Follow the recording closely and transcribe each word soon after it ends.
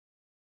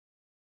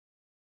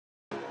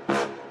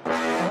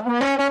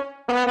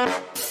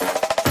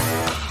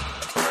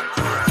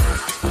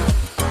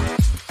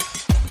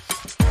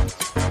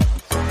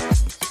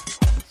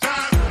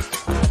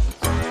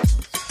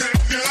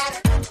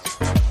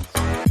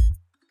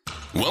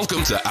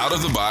Welcome to Out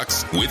of the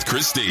Box with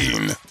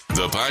Christine,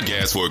 the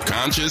podcast for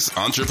conscious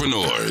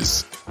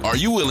entrepreneurs. Are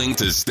you willing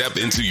to step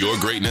into your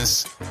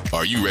greatness?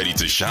 Are you ready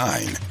to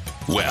shine?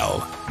 Well,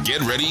 get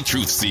ready,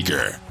 Truth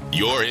Seeker.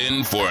 You're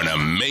in for an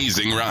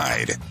amazing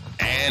ride.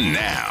 And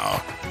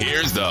now,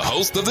 here's the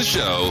host of the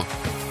show,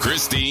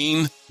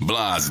 Christine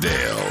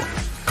Blosdale.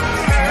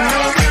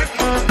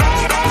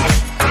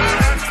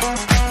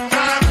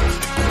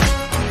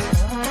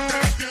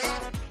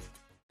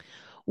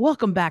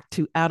 Welcome back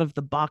to Out of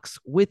the Box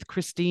with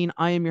Christine.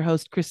 I am your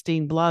host,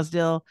 Christine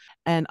Blosdale,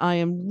 and I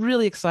am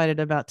really excited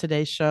about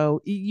today's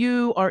show.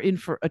 You are in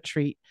for a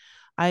treat.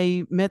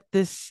 I met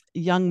this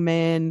young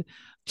man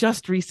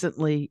just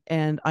recently,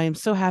 and I am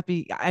so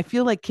happy. I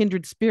feel like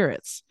kindred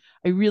spirits.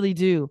 I really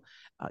do,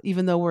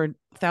 even though we're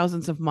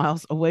thousands of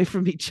miles away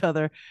from each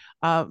other.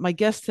 My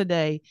guest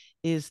today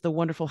is the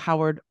wonderful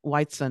Howard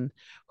Whiteson,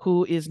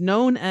 who is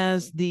known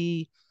as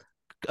the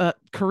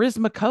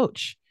charisma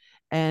coach.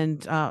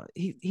 And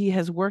he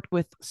has worked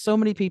with so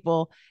many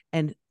people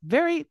and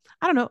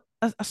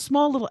a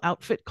small little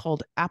outfit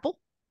called Apple,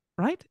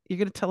 right? You're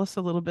going to tell us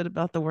a little bit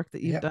about the work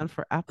that you've done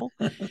for Apple.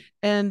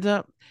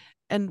 And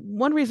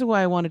one reason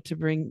why I wanted to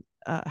bring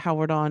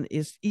Howard on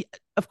is,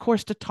 of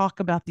course, to talk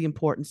about the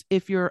importance,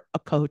 if you're a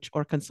coach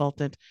or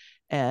consultant,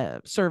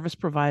 service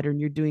provider, and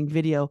you're doing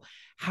video,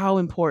 how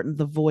important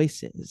the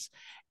voice is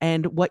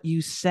and what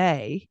you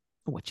say,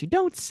 what you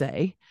don't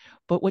say,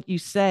 but what you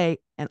say.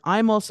 And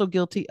I'm also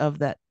guilty of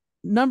that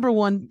number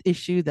one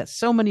issue that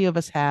so many of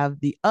us have,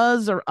 the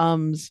uhs or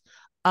ums,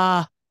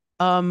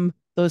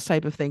 those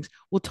type of things.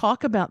 We'll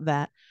talk about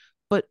that.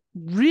 But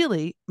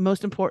really,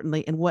 most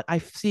importantly, and what I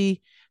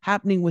see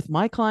happening with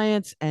my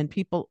clients and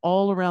people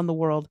all around the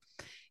world,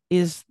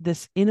 is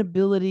this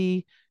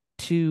inability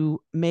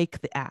to make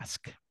the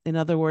ask. In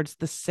other words,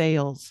 the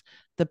sales,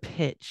 the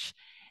pitch,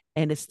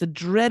 and it's the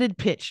dreaded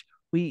pitch.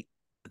 We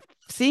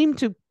seem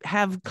to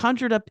have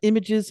conjured up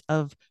images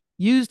of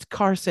used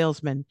car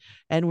salesmen,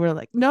 and we're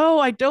like, no,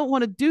 I don't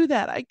want to do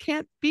that. I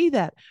can't be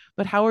that.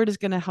 But Howard is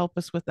going to help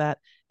us with that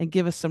and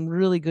give us some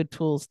really good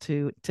tools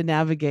to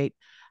navigate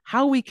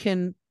how we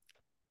can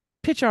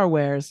pitch our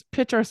wares,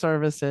 pitch our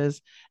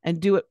services, and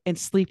do it and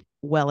sleep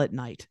well at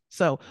night.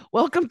 So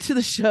welcome to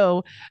the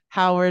show,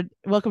 Howard.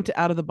 Welcome to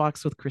Out of the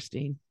Box with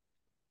Christine.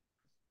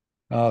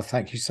 Oh,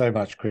 thank you so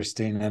much,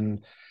 Christine.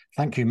 And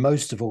thank you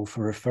most of all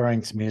for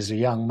referring to me as a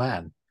young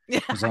man,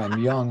 because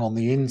I'm young on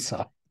the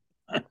inside.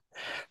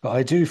 But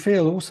I do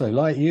feel also,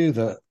 like you,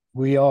 that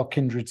we are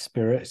kindred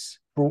spirits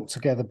brought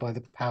together by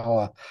the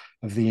power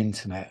of the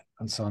internet.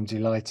 And so I'm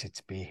delighted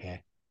to be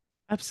here.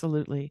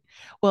 Absolutely.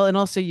 Well, and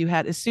also you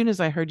had, as soon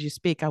as I heard you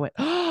speak, I went,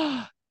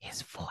 oh,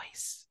 his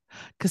voice.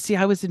 Because see,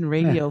 I was in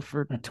radio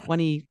for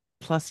 20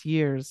 plus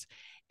years.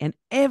 And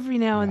every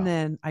now and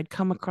then I'd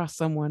come across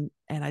someone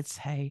and I'd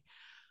say,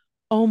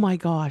 oh my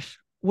gosh,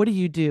 what do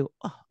you do?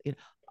 Oh,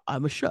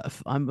 I'm a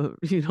chef. I'm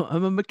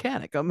a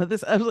mechanic. I'm a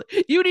this. I was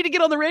like, you need to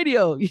get on the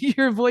radio.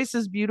 Your voice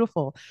is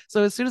beautiful.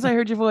 So as soon as I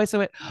heard your voice, I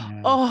went,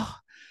 oh,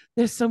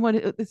 there's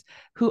someone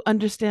who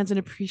understands and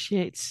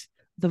appreciates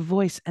the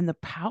voice and the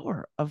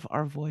power of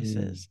our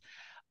voices.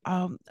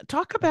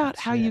 Talk about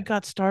how you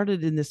got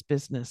started in this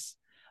business.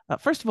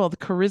 First of all, the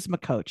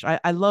charisma coach.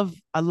 I love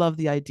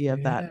the idea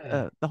of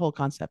that, the whole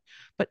concept.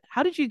 But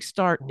how did you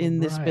start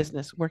in this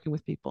business, working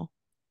with people?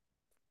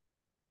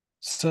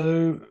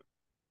 So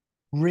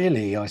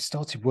really, I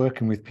started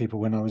working with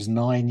people when I was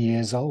 9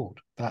 years old.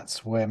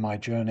 That's where my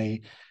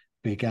journey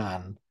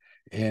began,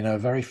 in a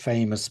very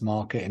famous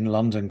market in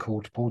London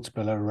called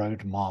Portobello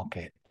Road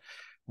Market,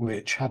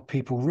 which had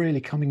people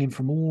really coming in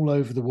from all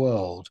over the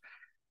world.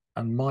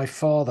 And my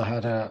father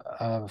had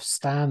a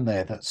stand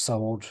there that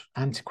sold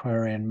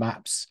antiquarian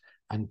maps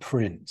and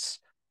prints.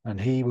 And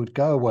he would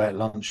go away at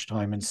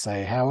lunchtime and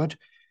say, Howard,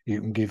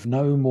 you can give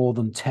no more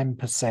than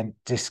 10%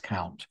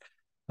 discount.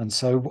 And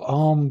so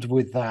armed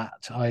with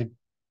that, I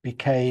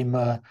became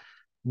a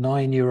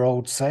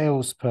 9-year-old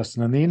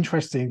salesperson. And the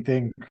interesting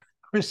thing,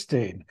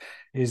 Christine,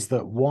 is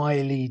that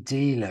wily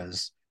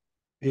dealers,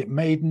 it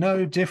made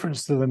no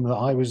difference to them that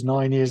I was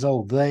 9 years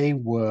old. They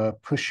were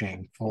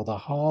pushing for the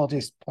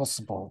hardest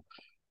possible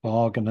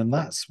bargain. And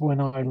that's when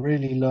I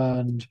really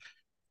learned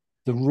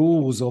the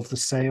rules of the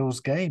sales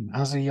game.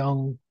 As a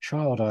young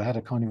child, I had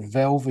a kind of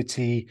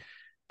velvety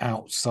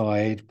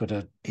outside, but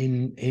an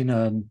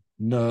inner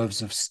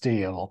nerves of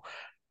steel.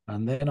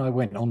 And then I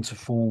went on to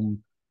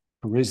form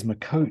charisma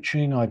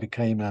coaching. I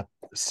became a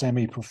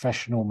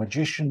semi-professional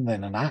magician,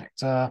 then an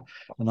actor,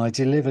 and I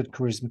delivered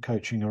charisma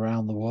coaching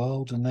around the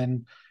world. And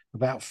then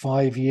about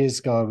 5 years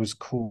ago, I was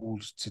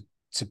called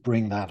to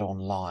bring that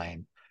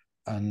online.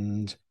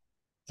 And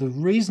the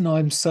reason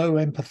I'm so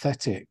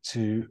empathetic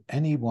to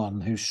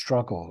anyone who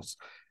struggles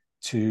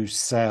to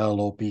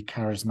sell or be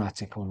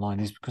charismatic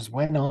online is because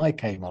when I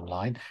came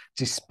online,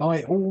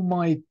 despite all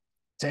my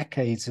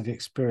decades of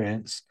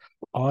experience,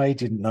 I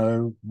didn't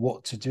know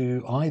what to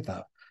do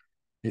either.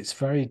 It's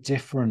very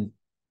different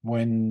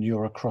when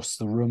you're across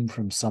the room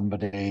from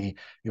somebody.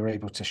 You're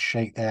able to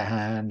shake their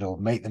hand or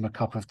make them a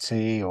cup of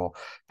tea or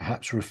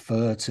perhaps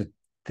refer to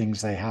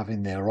things they have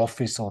in their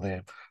office or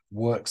their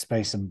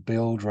workspace and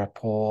build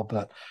rapport.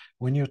 But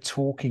when you're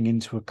talking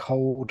into a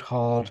cold,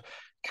 hard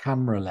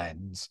camera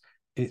lens,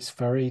 it's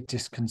very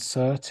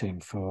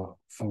disconcerting for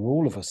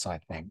all of us, I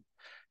think.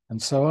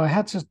 And so I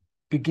had to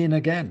begin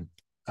again.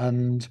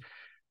 And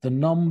the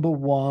number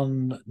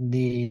one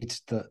need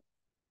that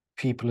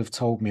people have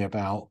told me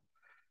about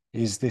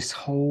is this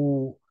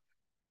whole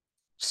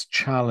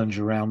challenge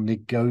around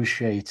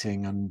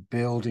negotiating and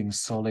building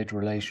solid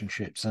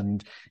relationships,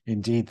 and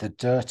indeed the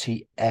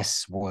dirty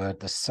S word,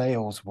 the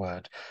sales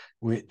word,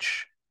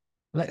 which,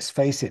 let's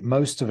face it,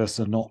 most of us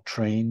are not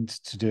trained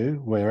to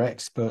do. We're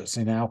experts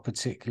in our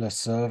particular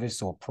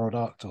service or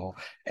product or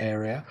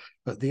area,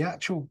 but the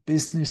actual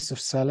business of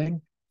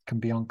selling can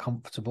be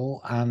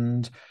uncomfortable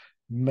and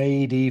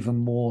made even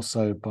more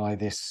so by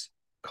this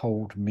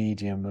cold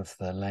medium of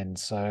the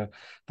lens. So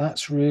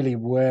that's really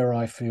where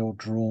I feel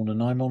drawn,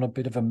 and I'm on a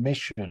bit of a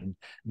mission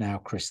now,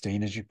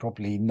 Christine, as you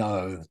probably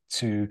know,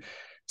 to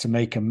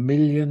make 1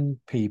 million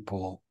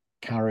people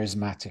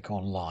charismatic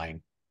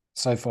online.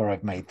 So far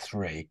I've made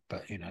 3,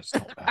 but it's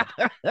not bad.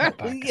 Not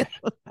bad.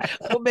 Yeah.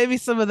 Well, maybe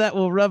some of that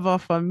will rub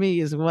off on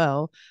me as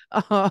well.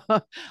 You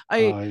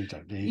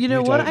don't need,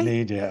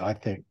 need it, I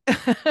think.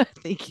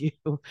 Thank you.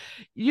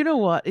 You know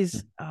what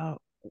is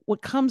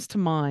what comes to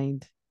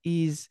mind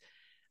is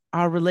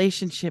our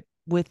relationship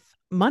with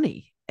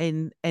money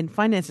and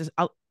finances.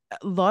 A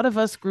lot of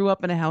us grew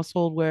up in a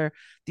household where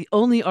the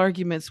only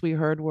arguments we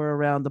heard were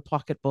around the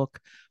pocketbook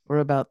or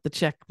about the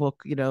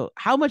checkbook.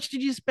 How much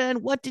did you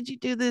spend? What did you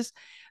do this?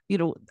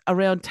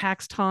 Around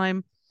tax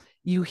time,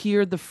 you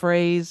hear the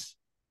phrase,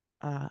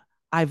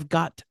 I've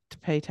got to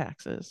pay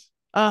taxes.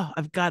 Oh,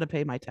 I've got to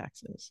pay my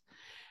taxes.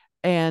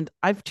 And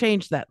I've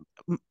changed that.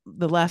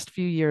 The last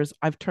few years,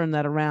 I've turned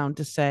that around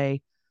to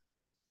say,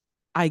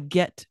 I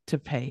get to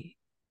pay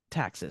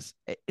taxes.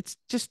 It's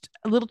just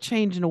a little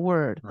change in a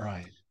word.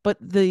 Right. But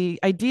the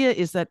idea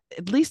is that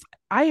at least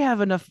I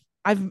have enough,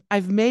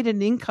 I've made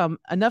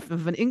enough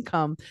of an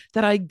income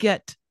that I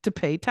get to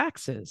pay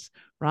taxes,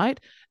 right?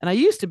 And I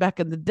used to,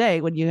 back in the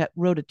day when you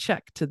wrote a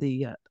check to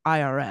the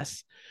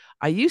IRS,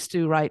 I used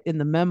to write in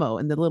the memo,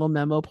 in the little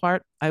memo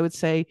part, I would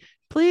say,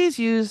 please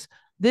use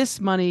this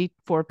money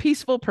for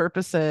peaceful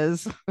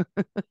purposes.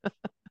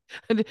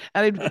 And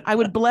I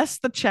would bless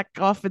the check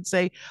off and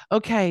say,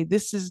 okay,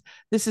 this is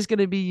going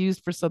to be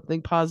used for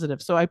something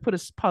positive. So I put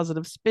a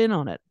positive spin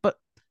on it. But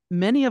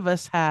many of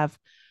us have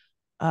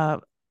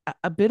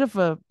a bit of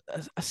a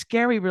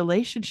scary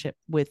relationship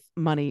with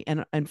money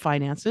and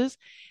finances.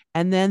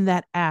 And then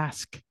that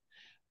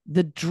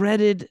the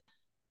dreaded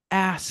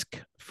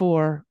ask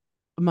for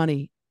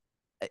money,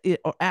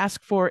 or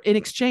ask for in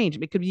exchange.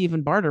 It could be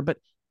even barter, but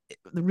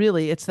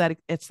really it's that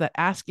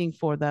asking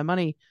for the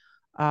money.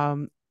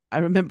 I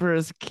remember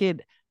as a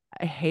kid,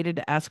 I hated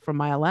to ask for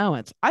my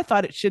allowance. I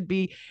thought it should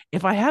be,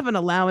 if I have an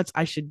allowance,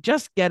 I should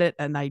just get it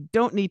and I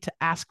don't need to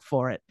ask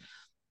for it.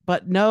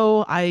 But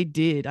no, I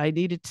did. I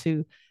needed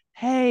to,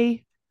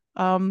 hey,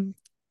 do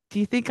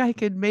you think I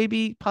could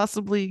maybe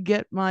possibly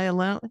get my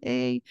allowance?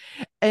 Hey.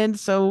 And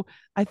so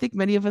I think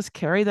many of us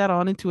carry that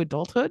on into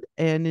adulthood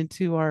and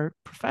into our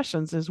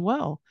professions as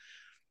well.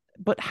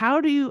 But how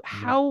do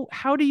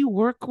you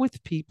work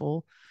with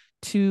people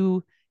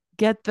to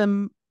get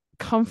them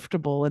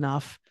comfortable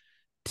enough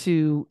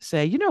to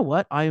say, you know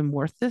what, I am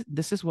worth this.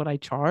 This is what I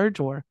charge,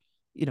 or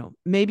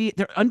maybe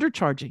they're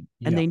undercharging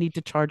and they need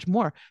to charge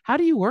more. How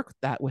do you work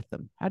that with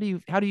them? How do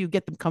you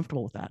get them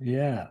comfortable with that?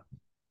 Yeah.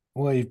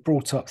 Well, you've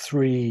brought up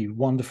 3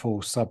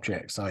 wonderful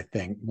subjects, I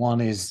think. One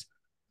is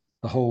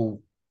the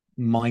whole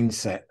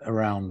mindset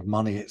around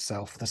money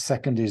itself. The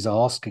second is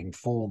asking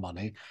for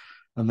money.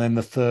 And then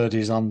the third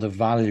is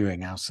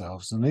undervaluing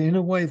ourselves. And in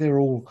a way, they're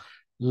all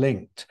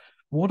linked.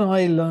 What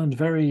I learned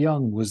very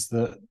young was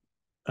that,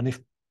 and if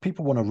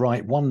people want to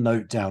write one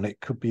note down, it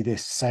could be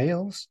this: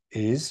 sales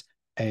is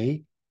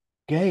a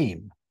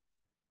game.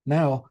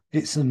 Now,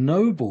 it's a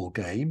noble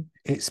game.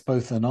 It's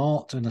both an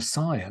art and a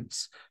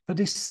science,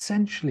 but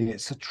essentially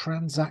it's a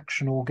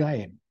transactional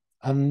game.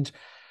 And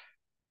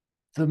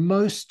the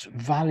most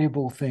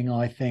valuable thing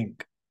I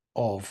think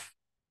of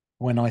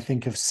when I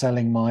think of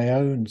selling my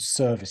own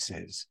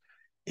services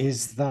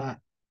is that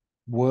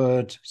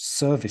word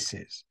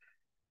services.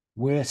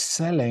 We're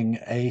selling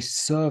a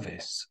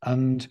service,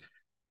 and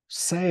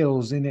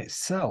sales in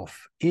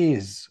itself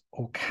is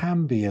or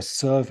can be a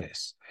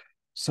service.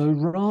 So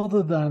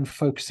rather than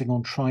focusing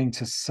on trying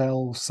to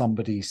sell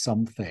somebody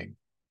something,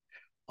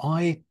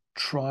 I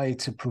try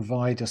to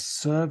provide a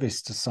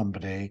service to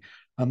somebody,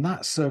 and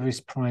that service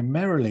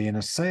primarily in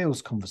a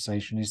sales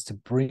conversation is to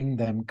bring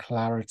them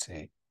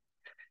clarity.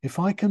 If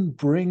I can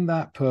bring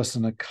that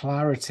person a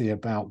clarity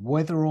about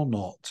whether or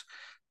not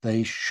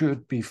they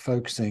should be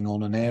focusing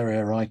on an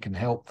area I can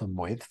help them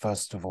with,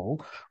 first of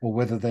all, or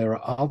whether there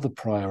are other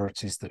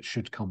priorities that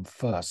should come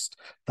first,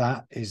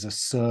 that is a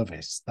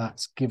service.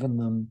 That's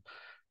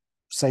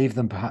saved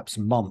them perhaps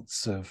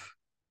months of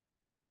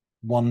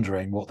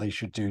wondering what they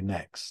should do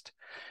next.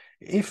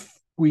 If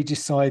we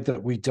decide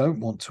that we don't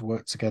want to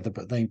work together,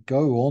 but they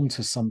go on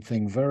to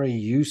something very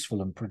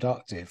useful and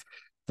productive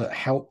that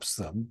helps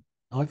them,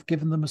 I've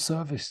given them a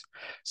service.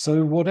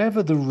 So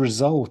whatever the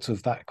result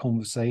of that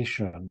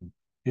conversation,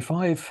 if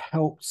I've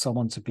helped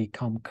someone to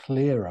become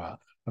clearer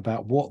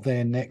about what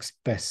their next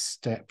best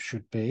step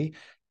should be,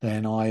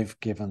 then I've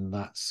given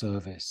that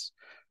service.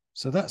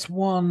 So that's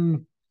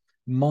one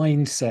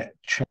mindset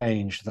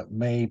change that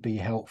may be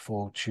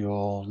helpful to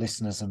your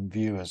listeners and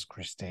viewers,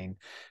 Christine,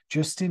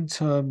 just in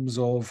terms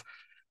of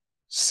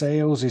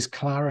sales is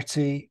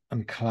clarity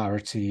and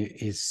clarity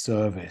is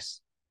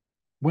service.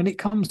 When it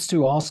comes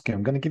to asking,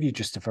 I'm going to give you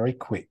just a very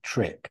quick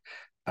trick,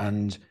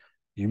 and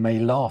you may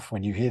laugh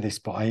when you hear this,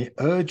 but I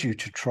urge you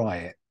to try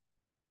it.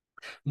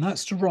 And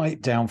that's to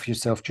write down for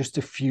yourself just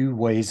a few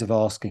ways of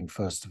asking,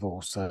 first of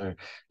all. So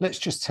let's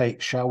just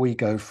take, shall we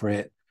go for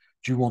it?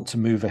 Do you want to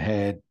move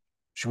ahead?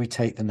 Should we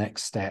take the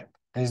next step?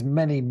 There's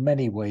many,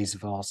 many ways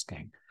of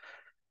asking.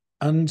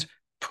 And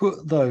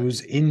put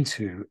those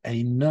into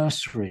a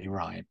nursery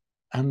rhyme.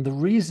 And the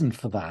reason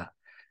for that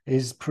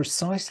is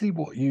precisely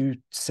what you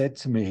said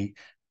to me.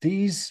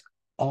 These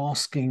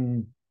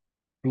asking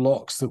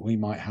blocks that we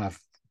might have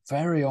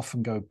very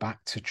often go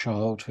back to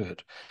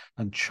childhood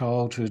and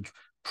childhood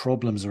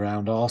problems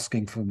around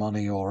asking for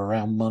money or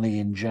around money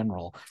in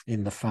general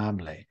in the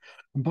family.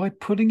 And by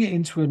putting it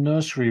into a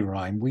nursery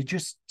rhyme, we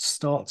just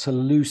start to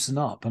loosen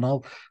up. And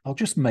I'll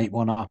just make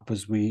one up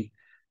as we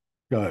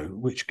go,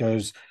 which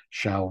goes,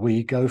 shall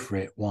we go for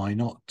it? Why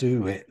not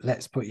do it?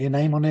 Let's put your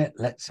name on it.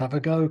 Let's have a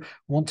go.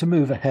 Want to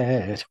move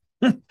ahead.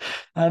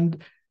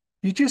 And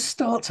you just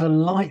start to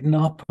lighten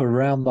up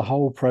around the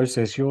whole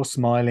process. You're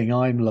smiling,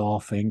 I'm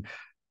laughing.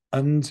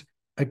 And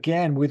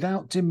again,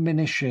 without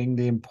diminishing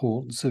the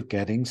importance of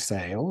getting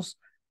sales,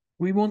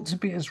 we want to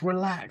be as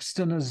relaxed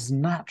and as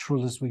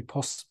natural as we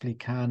possibly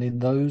can in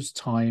those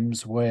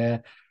times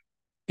where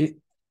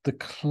the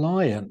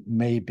client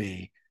may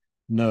be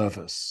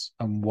nervous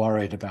and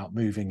worried about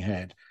moving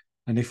ahead.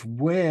 And if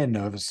we're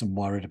nervous and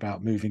worried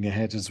about moving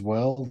ahead as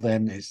well,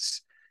 then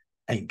it's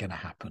ain't going to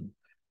happen.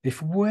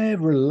 If we're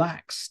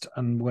relaxed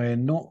and we're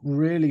not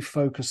really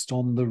focused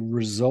on the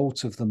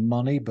result of the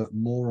money, but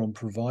more on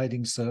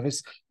providing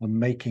service and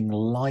making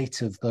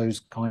light of those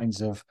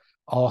kinds of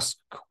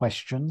asked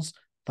questions,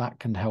 that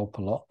can help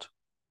a lot.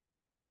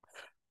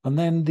 And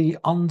then the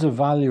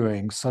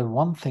undervaluing. So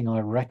one thing I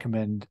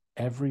recommend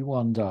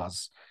everyone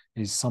does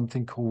is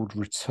something called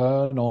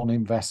return on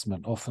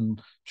investment,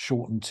 often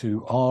shortened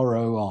to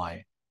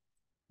ROI,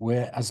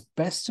 where as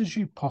best as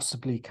you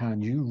possibly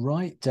can, you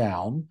write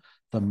down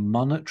the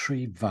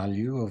monetary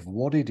value of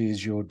what it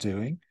is you're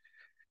doing,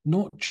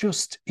 not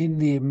just in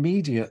the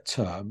immediate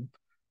term,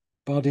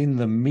 but in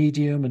the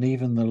medium and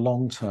even the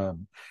long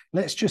term.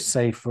 Let's just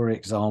say, for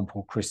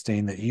example,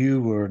 Christine, that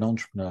you were an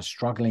entrepreneur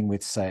struggling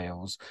with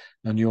sales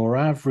and your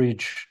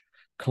average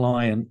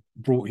client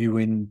brought you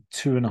in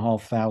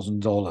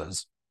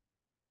 $2,500.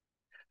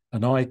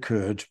 And I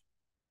could,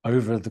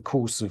 over the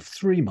course of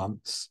 3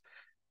 months,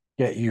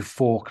 get you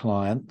 4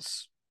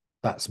 clients.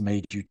 That's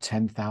made you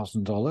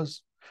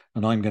 $10,000.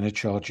 And I'm going to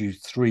charge you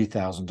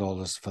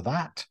 $3,000 for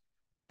that.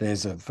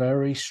 There's a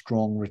very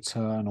strong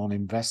return on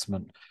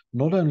investment.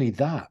 Not only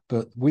that,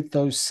 but with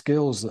those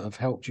skills that have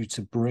helped you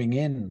to bring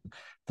in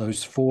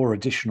those 4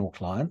 additional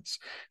clients,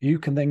 you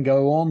can then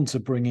go on to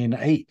bring in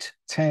 8,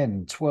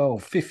 10,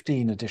 12,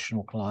 15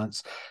 additional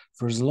clients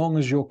for as long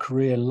as your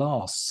career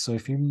lasts. So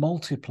if you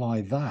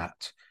multiply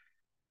that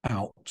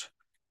out,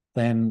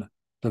 then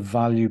the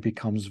value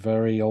becomes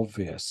very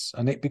obvious.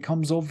 And it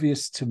becomes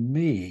obvious to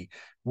me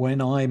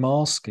when I'm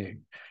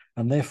asking.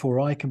 And therefore,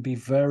 I can be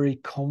very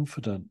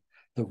confident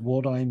that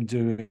what I'm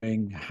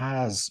doing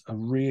has a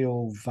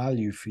real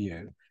value for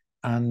you.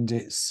 And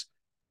it's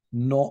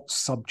not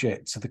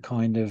subject to the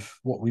kind of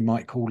what we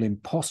might call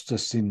imposter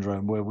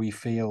syndrome, where we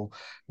feel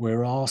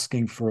we're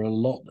asking for a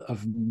lot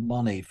of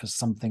money for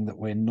something that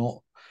we're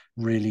not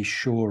really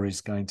sure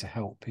is going to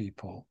help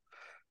people.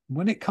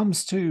 When it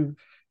comes to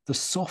the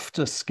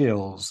softer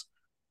skills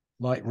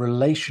like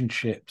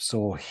relationships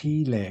or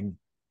healing,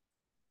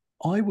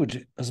 I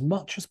would, as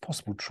much as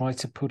possible, try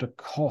to put a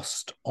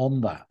cost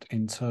on that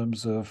in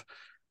terms of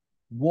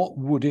what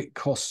would it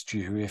cost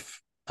you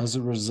if, as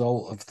a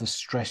result of the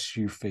stress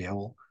you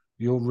feel,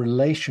 your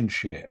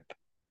relationship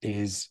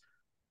is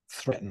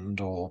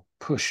threatened or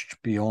pushed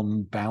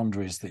beyond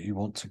boundaries that you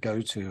want to go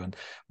to? And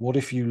what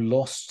if you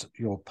lost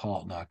your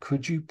partner?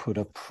 Could you put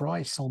a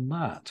price on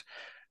that?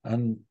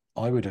 And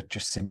I would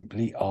just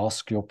simply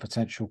ask your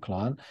potential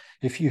client,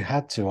 if you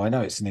had to, I know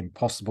it's an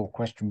impossible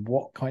question,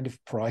 what kind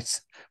of price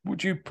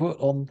would you put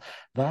on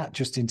that,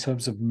 just in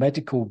terms of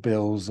medical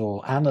bills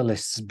or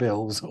analysts'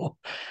 bills?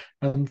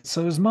 And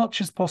so as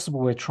much as possible,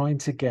 we're trying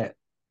to get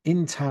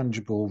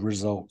intangible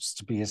results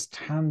to be as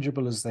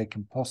tangible as they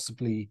can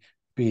possibly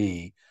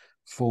be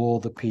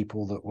for the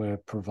people that we're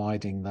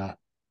providing that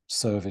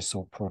service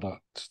or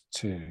product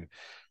to.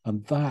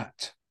 And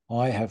that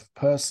I have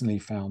personally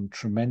found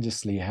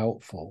tremendously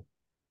helpful.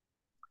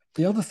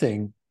 The other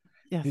thing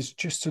is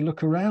just to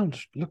look around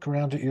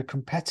at your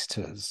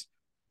competitors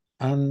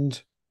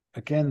And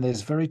again,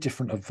 there's very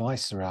different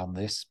advice around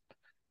this,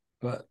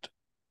 but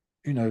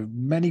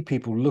many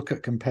people look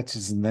at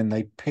competitors and then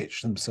they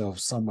pitch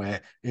themselves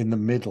somewhere in the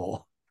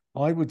middle.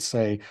 I would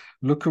say,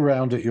 look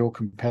around at your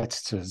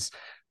competitors,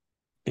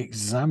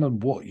 examine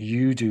what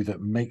you do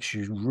that makes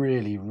you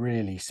really,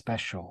 really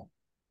special,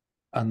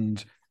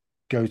 and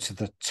go to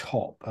the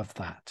top of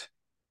that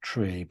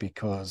tree,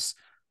 because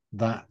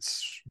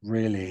that's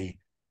really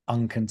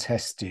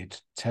uncontested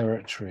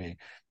territory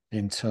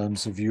in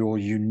terms of your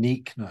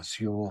uniqueness,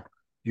 your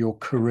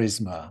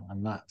charisma.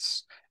 And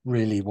that's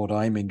really what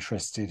I'm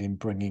interested in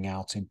bringing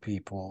out in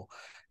people,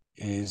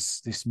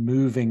 is this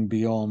moving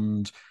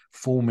beyond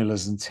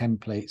formulas and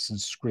templates and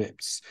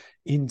scripts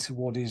into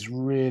what is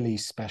really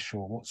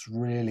special, what's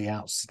really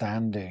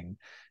outstanding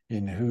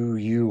in who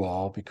you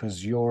are,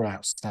 because you're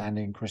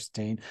outstanding,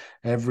 Christine.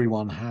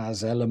 Everyone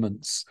has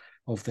elements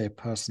of their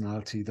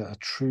personality that are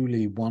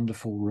truly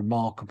wonderful,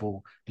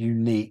 remarkable,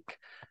 unique.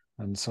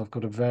 And so I've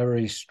got a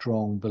very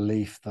strong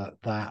belief that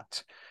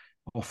that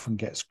often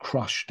gets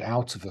crushed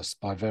out of us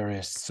by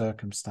various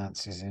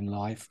circumstances in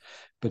life,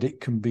 but it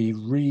can be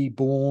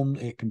reborn,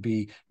 it can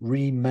be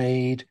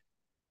remade.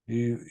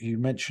 You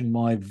mentioned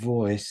my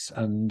voice,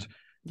 and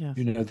Yes.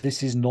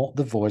 this is not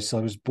the voice I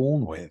was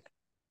born with.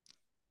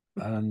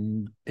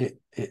 And it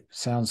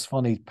sounds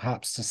funny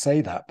perhaps to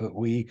say that, but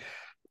we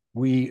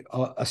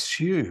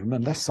assume,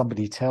 unless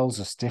somebody tells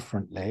us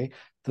differently,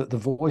 that the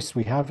voice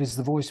we have is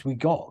the voice we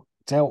got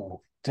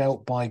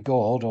dealt by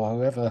God or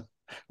whoever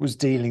was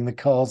dealing the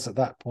cards at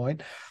that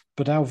point.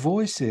 But our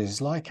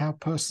voices, like our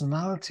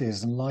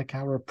personalities and like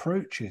our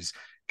approaches,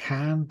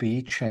 can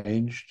be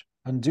changed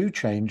and do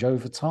change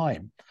over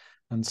time.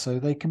 And so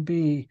they can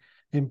be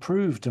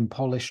improved and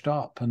polished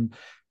up. And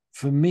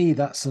for me,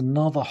 that's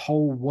another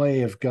whole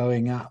way of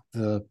going at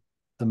the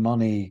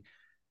money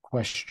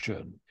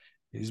question,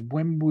 is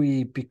when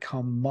we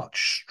become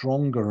much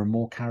stronger and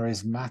more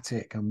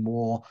charismatic and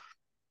more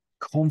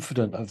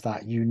confident of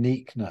that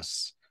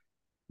uniqueness,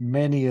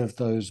 many of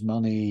those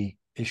money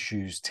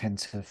issues tend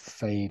to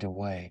fade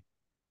away.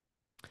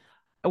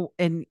 Oh,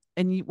 and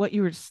what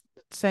you were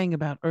saying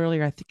about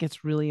earlier, I think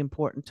it's really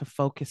important to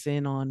focus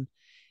in on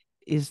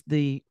is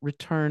the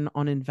return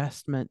on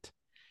investment.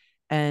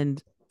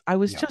 And I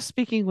was Yeah. just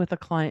speaking with a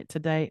client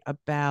today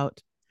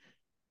about,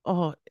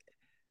 oh,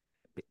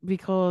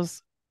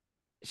 because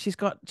she's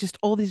got just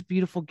all these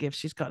beautiful gifts.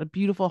 She's got a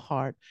beautiful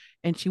heart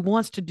and she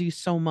wants to do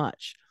so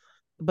much,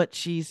 but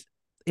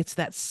it's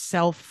that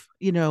self,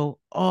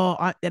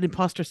 that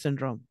imposter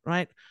syndrome,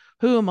 right?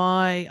 Who am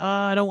I? Oh,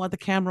 I don't want the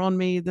camera on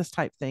me, this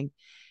type thing.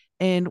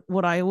 And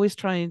what I always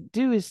try and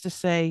do is to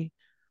say,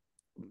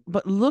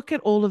 but look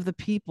at all of the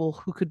people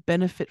who could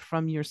benefit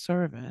from your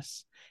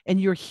service.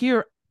 And you're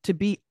here to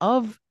be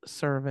of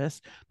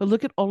service, but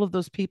look at all of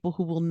those people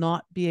who will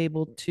not be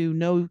able to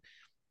know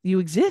you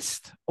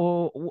exist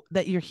or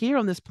that you're here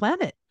on this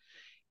planet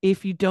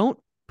if you don't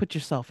put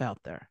yourself out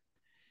there.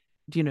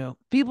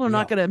 People are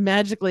not Yeah. going to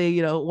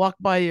magically, walk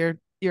by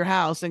your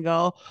house and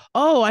go,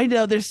 oh, I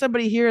know there's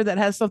somebody here that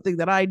has something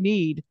that I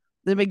need.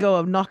 Let me go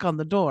and knock on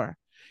the door.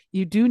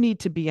 You do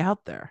need to be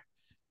out there,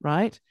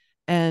 right?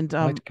 And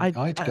I'd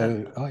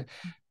go.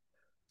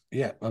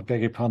 I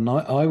beg your pardon.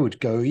 I would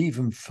go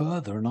even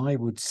further, and I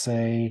would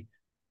say,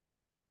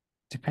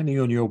 depending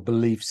on your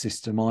belief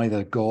system,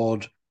 either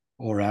God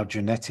or our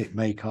genetic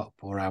makeup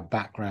or our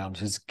background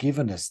has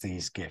given us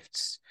these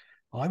gifts.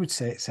 I would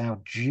say it's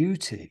our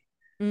duty.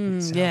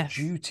 It's our yes.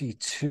 duty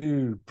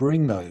to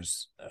bring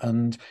those.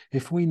 And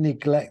if we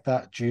neglect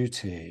that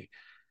duty,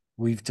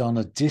 we've done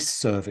a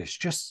disservice.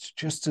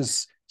 Just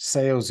as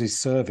sales is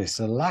service,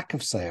 a lack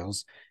of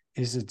sales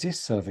is a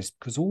disservice,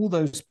 because all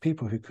those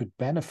people who could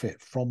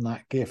benefit from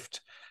that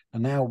gift are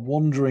now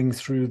wandering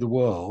through the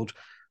world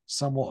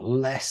somewhat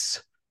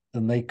less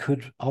than they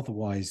could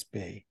otherwise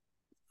be.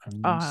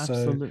 Oh, And so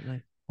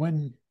absolutely.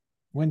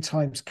 when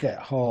times get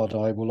hard,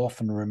 I will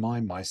often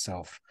remind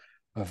myself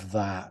of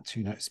that.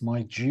 It's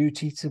my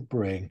duty to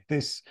bring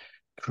this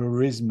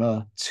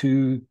charisma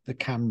to the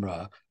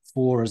camera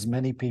for as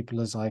many people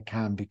as I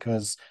can,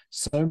 because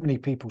so many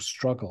people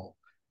struggle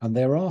and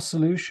there are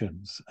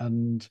solutions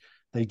and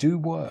they do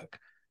work.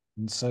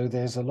 And so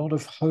there's a lot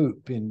of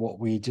hope in what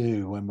we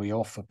do when we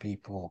offer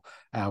people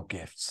our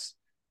gifts.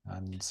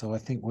 And so I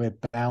think we're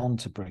bound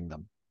to bring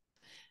them.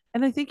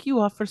 And I think you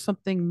offer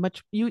something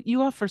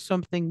you offer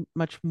something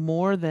much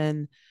more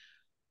than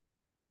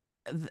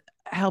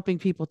helping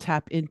people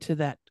tap into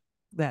that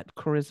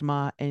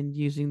charisma and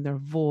using their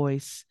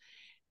voice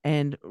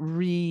and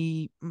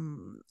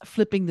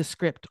flipping the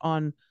script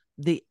on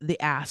the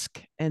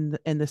ask and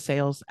the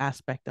sales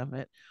aspect of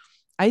it.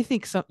 I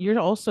think you're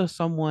also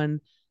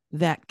someone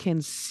that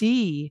can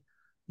see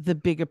the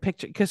bigger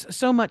picture, because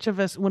so much of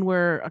us, when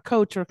we're a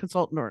coach or a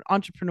consultant or an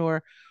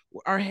entrepreneur,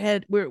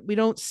 we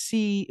don't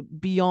see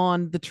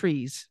beyond the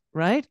trees,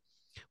 right?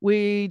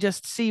 We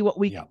just see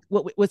Yeah.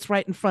 what's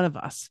right in front of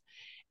us.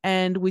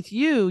 And with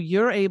you,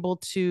 you're able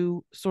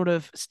to sort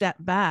of step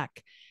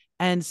back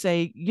and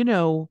say,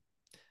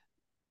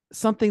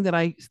 something that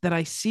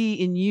I see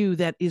in you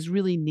that is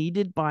really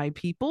needed by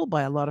people,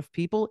 by a lot of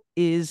people,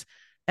 is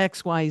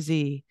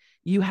XYZ.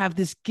 You have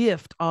this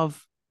gift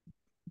of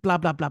blah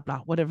blah blah blah,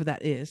 whatever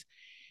that is.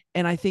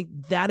 And I think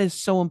that is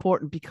so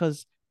important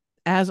because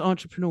as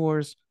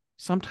entrepreneurs,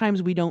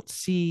 sometimes we don't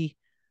see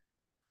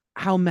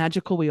how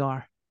magical we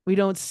are. We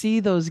don't see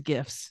those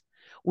gifts.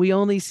 We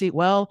only see,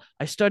 well,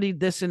 I studied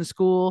this in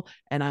school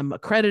and I'm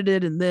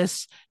accredited in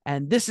this,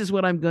 and this is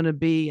what I'm going to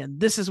be, and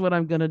this is what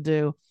I'm going to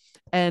do.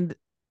 And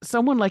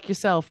someone like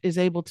yourself is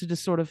able to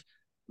just sort of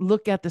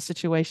look at the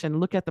situation,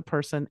 look at the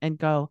person, and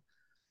go,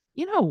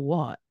 you know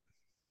what?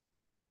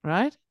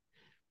 Right.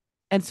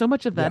 And so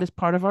much of that Yeah. is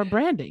part of our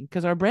branding,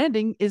 because our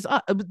branding is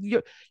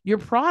your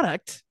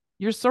product,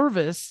 your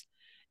service.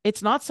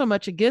 It's not so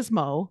much a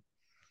gizmo,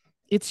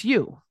 it's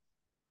you.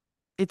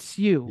 It's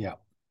you. Yeah.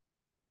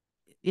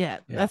 Yeah,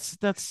 Yeah. that's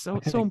I so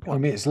think, I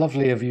important. mean, it's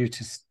lovely of you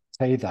to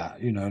say that,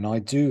 and I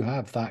do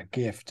have that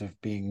gift of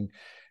being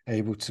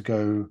able to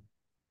go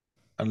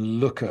and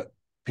look at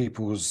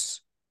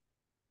people's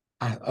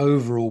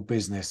overall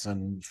business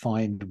and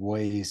find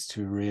ways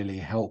to really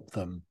help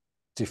them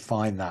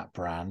define that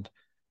brand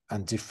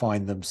and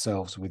define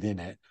themselves within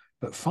it.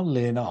 But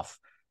funnily enough,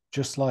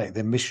 just like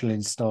the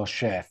Michelin star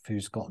chef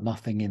who's got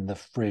nothing in the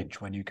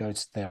fridge when you go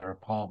to their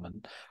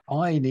apartment,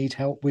 I need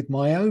help with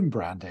my own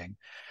branding.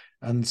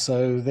 And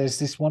so there's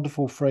this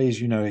wonderful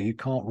phrase, you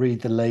can't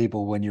read the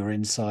label when you're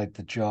inside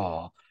the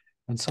jar.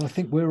 And so I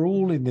think we're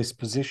all in this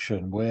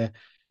position where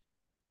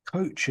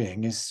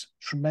coaching is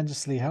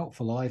tremendously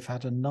helpful. I've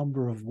had a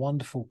number of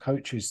wonderful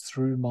coaches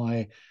through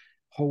my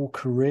whole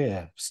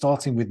career,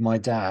 starting with my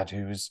dad,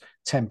 who was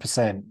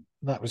 10%.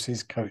 That was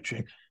his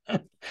coaching,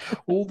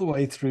 all the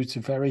way through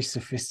to very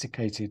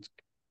sophisticated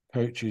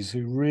coaches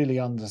who really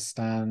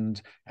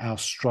understand our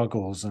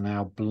struggles and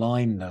our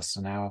blindness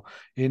and our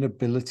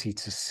inability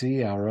to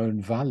see our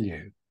own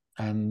value.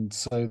 And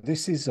so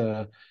this is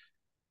a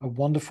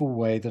wonderful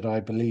way that I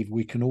believe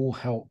we can all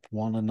help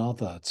one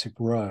another to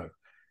grow.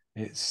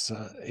 It's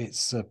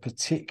a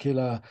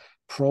particular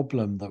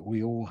problem that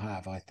we all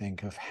have, I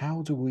think, of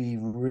how do we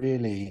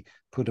really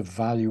put a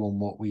value on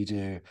what we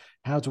do?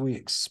 How do we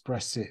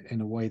express it in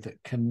a way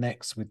that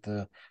connects with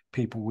the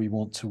people we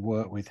want to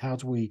work with? How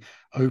do we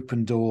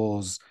open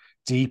doors,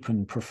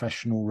 deepen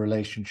professional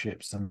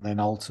relationships, and then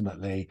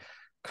ultimately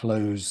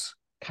close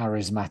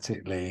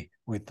charismatically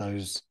with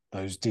those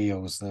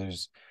deals,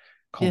 those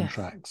Yes.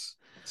 contracts?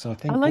 So I I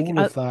think like all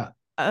of that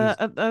is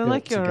I built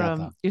like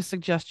together. your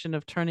suggestion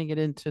of turning it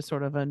into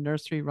sort of a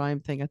nursery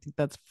rhyme thing. I think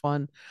that's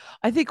fun.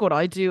 I think what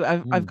I do,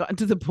 I've Mm, gotten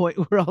to the point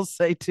where I'll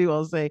say,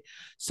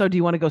 so do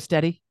you want to go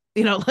steady?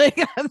 Like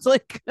it's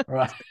like,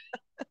 right.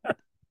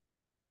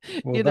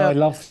 you Well, know, I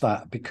love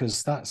that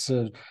because that's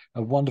a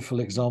wonderful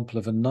example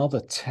of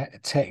another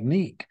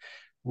technique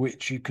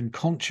which you can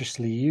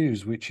consciously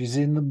use, which is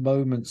in the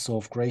moments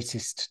of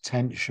greatest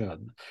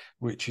tension,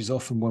 which is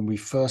often when we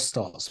first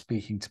start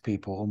speaking to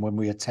people and when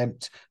we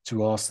attempt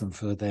to ask them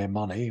for their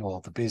money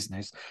or the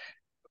business,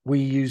 we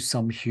use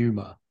some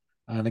humor.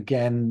 And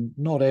again,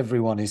 not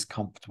everyone is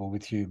comfortable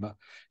with humor.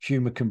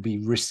 Humor can be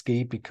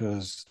risky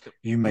because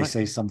you may right.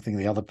 say something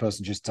the other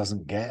person just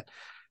doesn't get.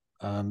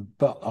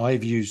 But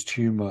I've used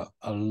humor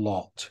a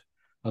lot.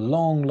 A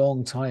long,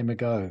 long time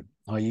ago,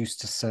 I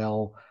used to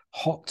sell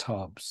hot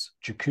tubs,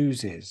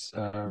 jacuzzis,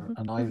 Hmm.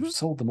 and I've Hmm.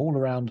 sold them all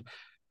around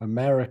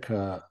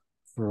America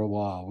for a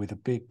while with a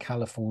big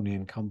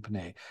Californian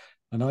company.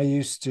 And I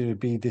used to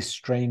be this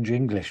strange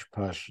English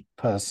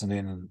person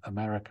in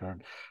America.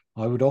 And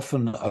I would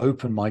often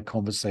open my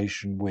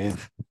conversation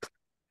with,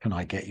 "Can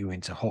I get you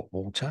into hot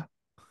water?"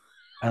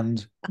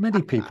 And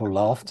many people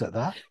laughed at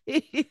that.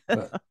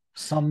 But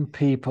some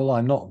people,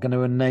 I'm not going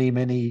to name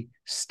any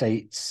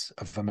states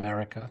of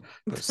America,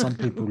 but some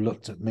people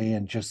looked at me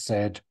and just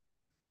said,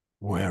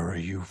 "Where are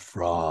you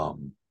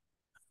from?"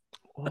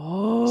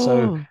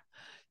 So Oh,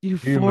 you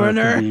humor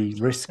can foreigner.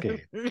 be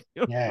risky.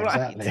 Yeah, Right.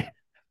 exactly.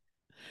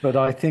 But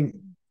I think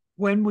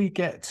when we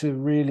get to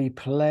really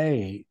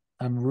play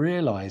and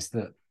realize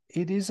that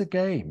it is a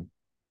game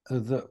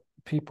that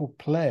people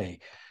play,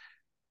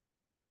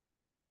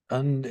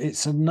 and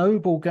it's a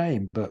noble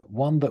game, but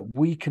one that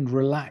we can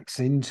relax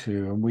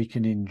into and we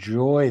can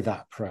enjoy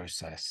that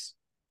process,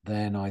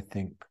 then I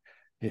think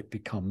it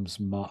becomes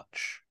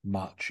much,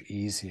 much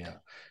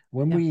easier.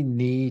 When Yeah. we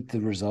need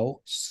the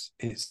results,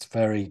 it's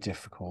very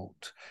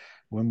difficult.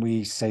 When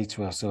we say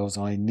to ourselves,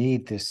 I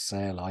need this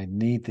sale, I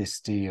need this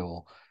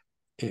deal,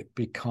 it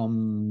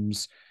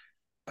becomes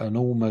an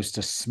almost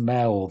a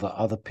smell that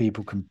other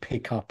people can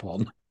pick up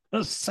on,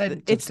 a scent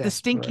of It's the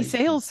stinky desperation.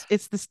 sales.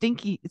 It's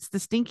the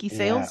stinky Yeah.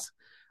 sales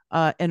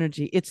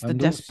energy. It's the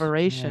And also,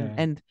 desperation. yeah,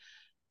 And yeah,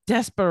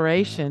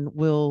 desperation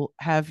will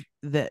have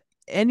the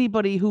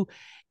anybody who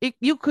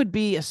you could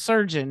be a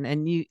surgeon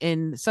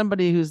and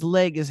somebody whose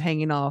leg is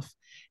hanging off,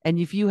 and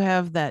if you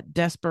have that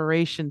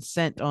desperation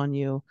scent on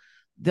you,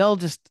 they'll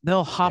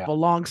hop yeah,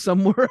 along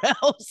somewhere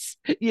else.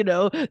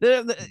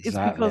 It's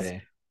because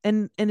exactly.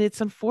 and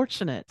it's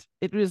unfortunate.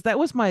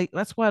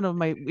 That's one of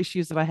my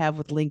issues that I have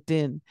with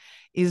LinkedIn,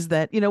 is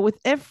that, with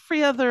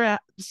every other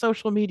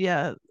social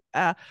media,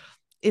 uh,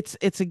 it's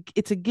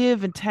a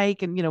give and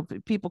take,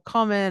 and people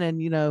comment,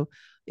 and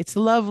it's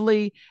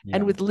lovely. And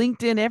Yeah. with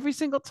LinkedIn, every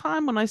single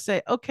time when I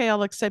say, okay,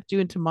 I'll accept you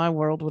into my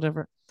world,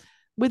 whatever,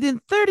 within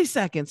 30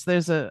 seconds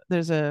there's a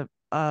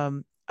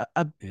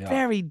Yeah.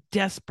 very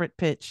desperate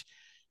pitch,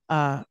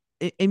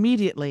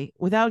 immediately,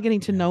 without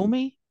getting to Yeah. know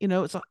me.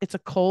 It's a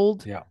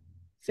cold Yeah.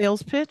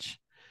 sales pitch,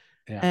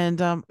 Yeah.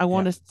 and I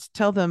want Yeah. to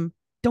tell them,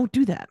 don't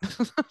do that.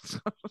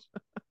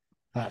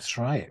 That's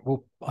right.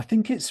 Well, I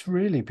think it's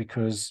really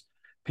because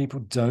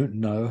people don't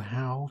know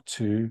how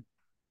to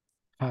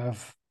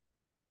have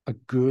a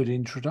good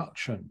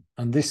introduction.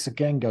 And this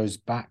again goes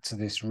back to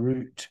this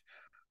root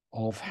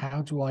of,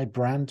 how do I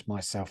brand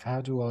myself?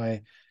 How do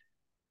I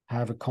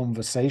have a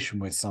conversation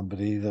with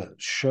somebody that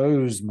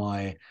shows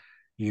my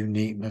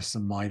uniqueness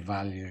and my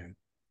value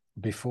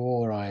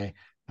before I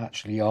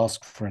actually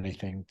ask for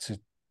anything, to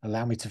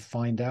allow me to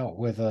find out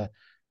whether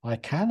I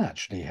can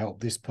actually help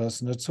this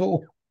person at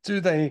all. Do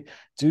they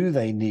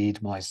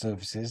need my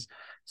services?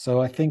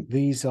 So I think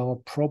these are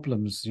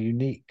problems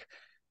unique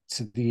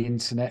to the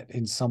internet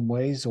in some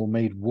ways, or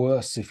made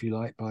worse, if you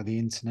like, by the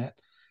internet.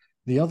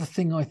 The other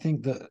thing I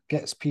think that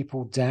gets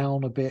people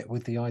down a bit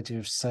with the idea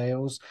of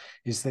sales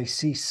is they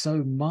see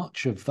so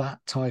much of that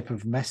type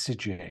of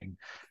messaging,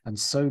 and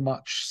so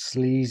much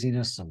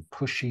sleaziness and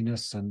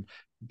pushiness, and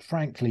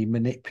frankly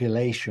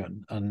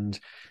manipulation and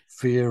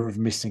fear of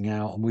missing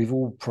out. And we've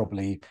all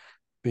probably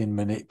been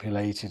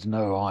manipulated.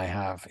 No, I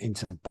have,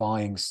 into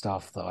buying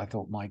stuff that I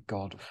thought, my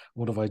God,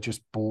 what have I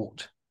just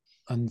bought?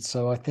 And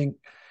so I think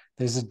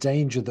there's a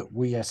danger that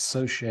we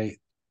associate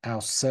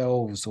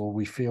ourselves, or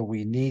we feel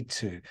we need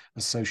to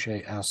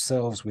associate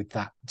ourselves with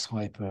that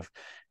type of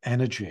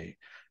energy.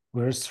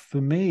 Whereas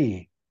for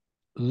me,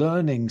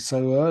 learning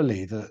so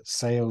early that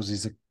sales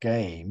is a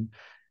game,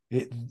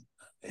 it,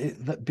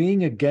 that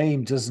being a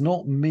game does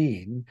not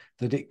mean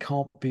that it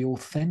can't be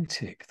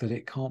authentic, that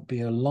it can't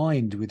be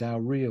aligned with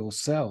our real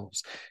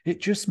selves.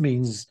 It just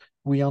means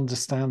we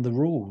understand the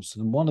rules.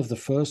 And one of the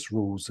first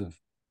rules of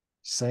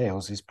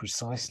sales is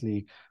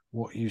precisely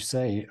what you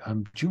say.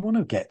 Do you want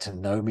to get to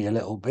know me a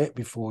little bit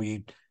before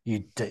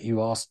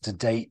you ask to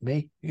date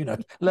me?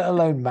 Let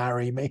alone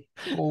marry me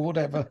or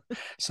whatever.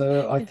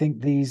 So I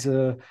think these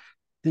are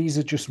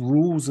just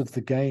rules of the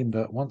game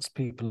that once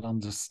people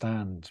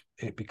understand,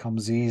 it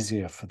becomes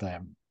easier for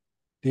them.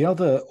 The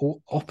other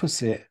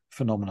opposite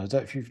phenomenon, I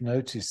don't know if you've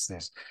noticed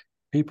this,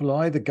 people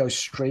either go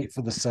straight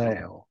for the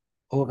sale,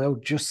 or they'll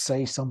just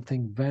say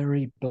something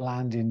very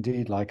bland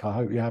indeed, like, I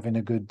hope you're having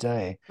a good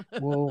day.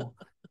 Well,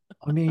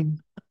 I mean,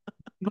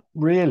 not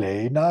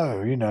really.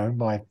 No,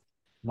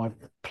 my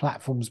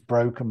platform's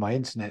broken, my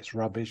internet's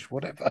rubbish,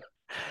 whatever.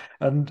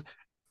 And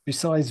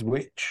besides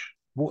which,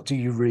 what do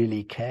you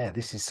really care?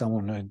 This is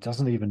someone who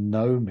doesn't even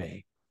know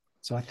me.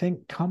 So I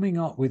think coming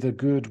up with a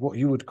good, what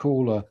you would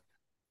call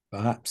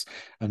perhaps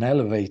an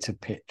elevator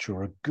pitch,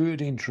 or a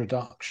good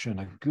introduction,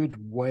 a good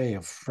way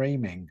of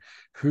framing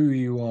who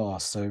you are,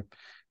 so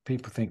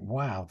people think,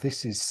 wow,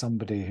 this is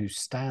somebody who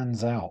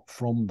stands out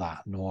from that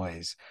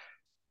noise.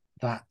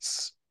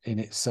 That's in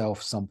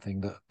itself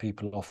something that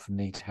people often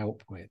need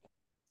help with.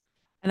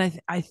 And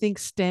I think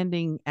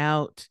standing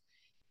out,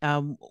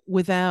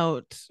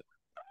 without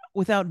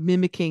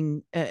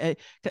mimicking,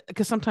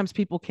 because sometimes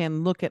people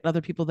can look at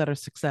other people that are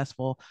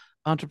successful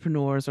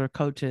entrepreneurs or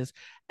coaches,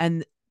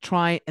 and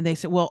they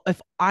say, well,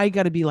 if I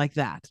got to be like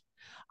that,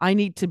 I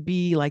need to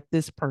be like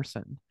this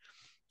person.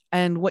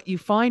 And what you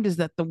find is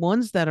that the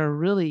ones that are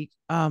really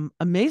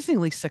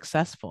amazingly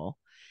successful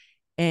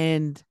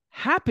and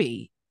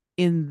happy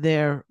in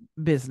their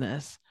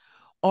business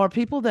are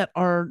people that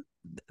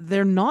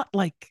they're not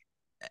like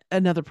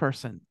another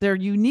person. They're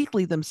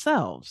uniquely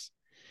themselves.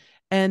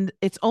 And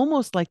it's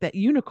almost like that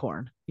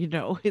unicorn,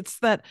 it's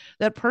that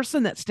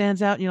person that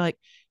stands out, and you're like,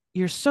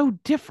 you're so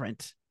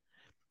different,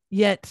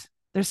 yet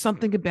there's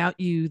something about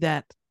you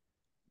that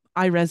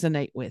I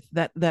resonate with,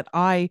 that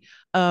I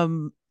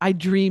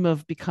dream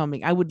of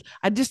becoming.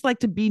 I'd just like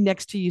to be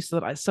next to you, so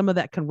that some of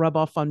that can rub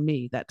off on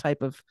me, that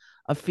type of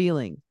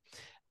feeling.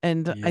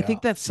 And I Yeah,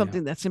 think that's yeah,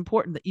 something that's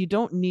important, that you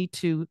don't need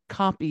to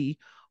copy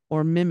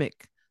or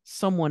mimic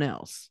someone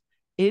else.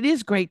 It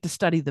is great to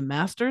study the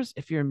masters.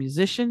 If you're a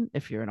musician,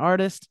 if you're an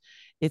artist,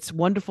 it's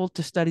wonderful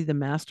to study the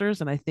masters.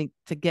 And I think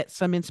to get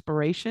some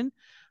inspiration,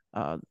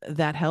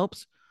 that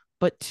helps.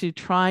 But to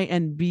try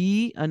and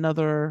be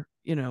another,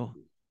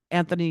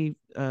 Tony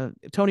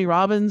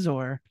Robbins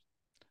or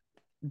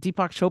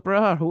Deepak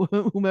Chopra, or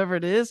whomever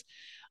it is,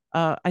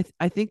 I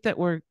think that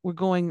we're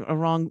going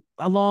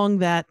along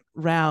that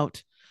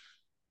route,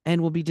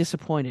 and we'll be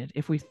disappointed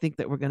if we think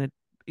that we're going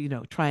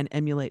to, try and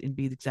emulate and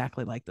be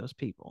exactly like those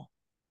people.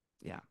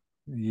 Yeah.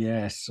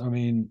 yes. I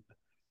mean,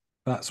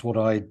 that's what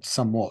I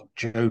somewhat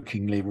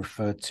jokingly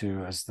referred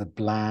to as the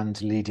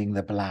bland leading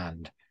the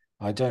bland.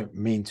 I don't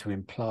mean to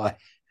imply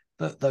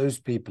that those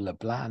people are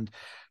bland,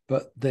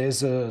 But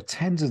there's a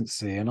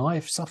tendency, and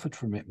I've suffered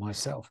from it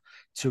myself,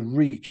 to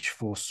reach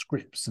for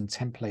scripts and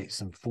templates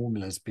and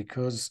formulas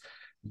because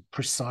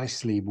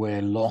precisely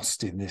we're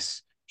lost in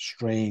this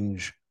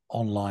strange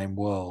online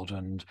world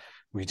and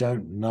we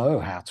don't know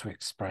how to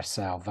express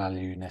our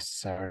value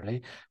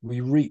necessarily.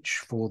 We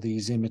reach for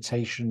these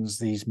imitations,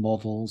 these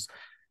models.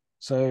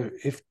 So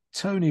if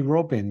Tony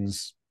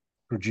Robbins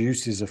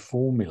produces a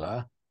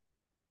formula,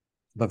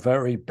 the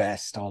very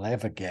best I'll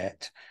ever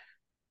get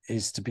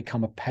is to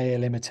become a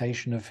pale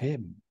imitation of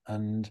him.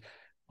 And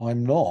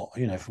I'm not,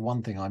 for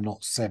one thing, I'm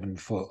not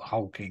 7-foot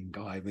hulking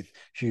guy with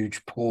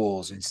huge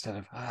paws instead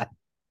of hand.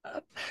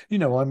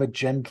 I'm a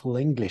gentle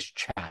English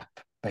chap,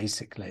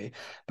 basically,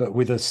 but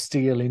with a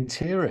steel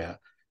interior.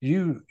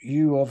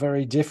 You are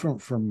very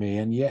different from me,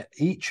 and yet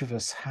each of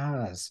us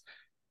has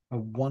a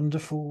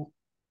wonderful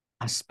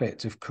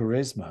aspect of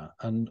charisma.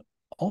 And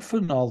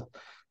often I'll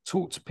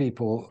talk to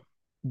people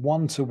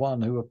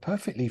one-to-one who are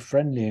perfectly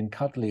friendly and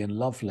cuddly and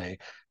lovely,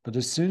 but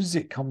as soon as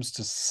it comes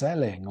to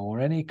selling or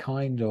any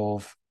kind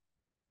of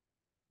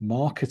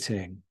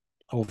marketing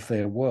of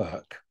their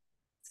work,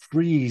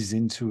 freeze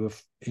into a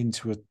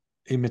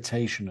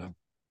imitation of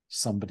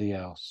somebody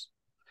else.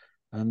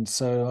 And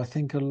so I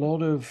think a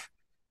lot of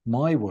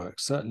my work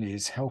certainly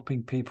is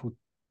helping people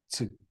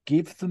to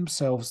give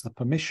themselves the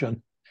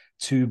permission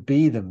to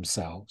be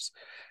themselves.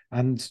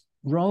 And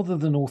rather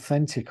than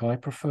authentic, I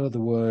prefer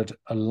the word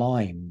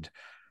aligned,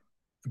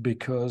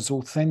 because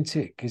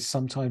authentic is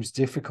sometimes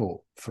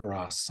difficult for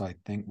us. I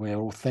think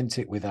we're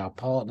authentic with our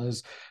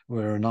partners.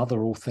 We're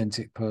another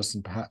authentic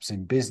person, perhaps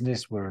in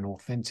business. We're an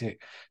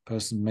authentic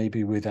person,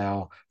 maybe with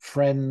our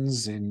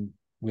friends,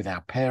 with our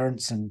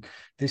parents. And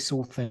this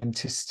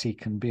authenticity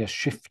can be a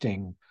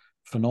shifting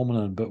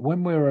phenomenon. But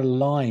when we're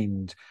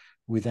aligned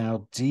with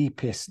our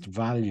deepest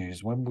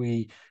values, when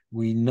we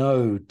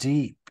know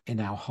deep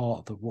in our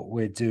heart that what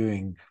we're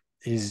doing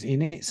is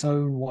in its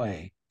own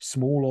way,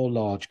 small or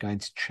large, going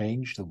to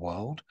change the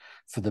world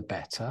for the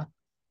better,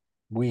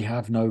 we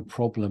have no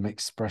problem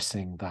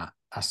expressing that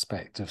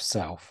aspect of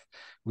self.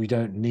 We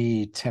don't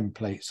need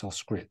templates or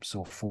scripts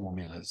or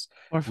formulas.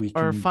 We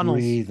or can funnels.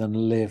 breathe and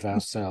live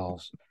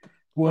ourselves. Or,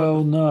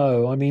 Well,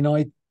 no, I mean,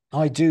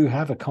 I do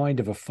have a kind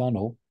of a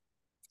funnel,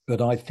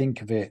 but I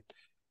think of it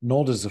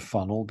not as a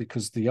funnel,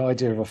 because the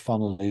idea of a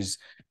funnel is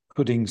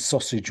putting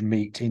sausage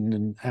meat in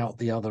and out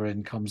the other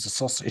end comes a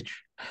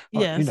sausage.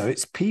 yes.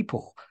 It's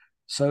people.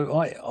 So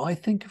I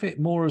think of it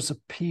more as a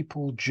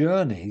people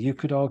journey. You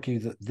could argue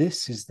that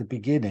this is the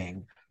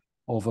beginning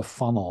of a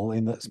funnel,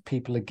 in that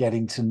people are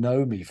getting to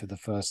know me for the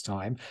first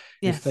time.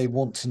 Yes. If they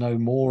want to know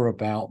more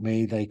about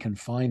me, they can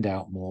find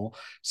out more.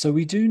 So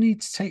we do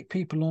need to take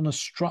people on a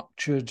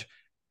structured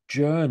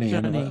journey.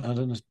 And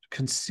a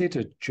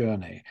considered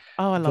journey.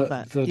 Oh, I love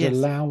that. That Yes.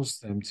 allows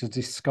them to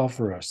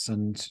discover us,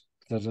 and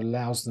that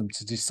allows them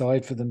to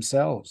decide for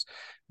themselves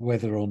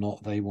whether or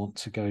not they want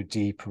to go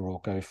deeper or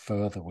go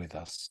further with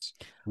us,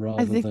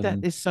 rather I think that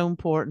than is so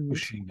important.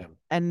 pushing them.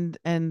 And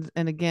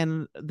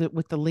again,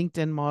 with the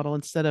LinkedIn model,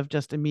 instead of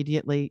just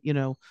immediately,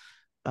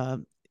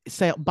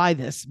 say buy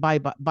this,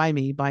 buy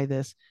me, buy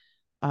this.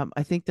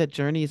 I think that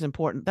journey is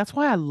important. That's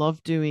why I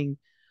love doing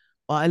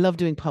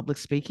public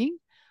speaking.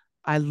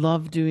 I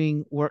love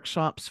doing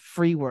workshops,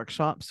 free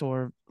workshops,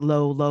 or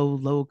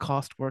low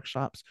cost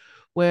workshops,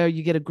 where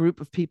you get a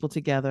group of people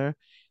together,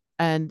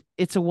 and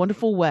it's a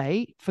wonderful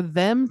way for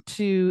them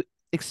to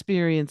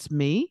experience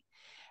me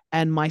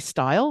and my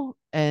style.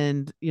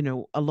 And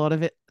a lot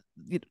of it,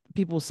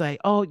 people say,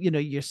 oh,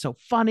 you're so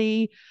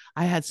funny,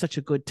 I had such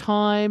a good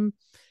time.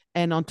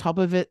 And on top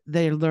of it,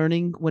 they're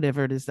learning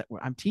whatever it is that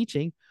I'm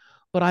teaching.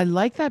 But I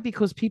like that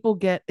because people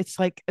it's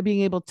like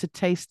being able to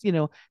taste,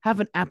 have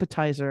an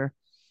appetizer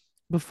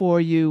before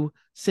you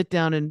sit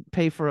down and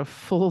pay for a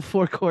full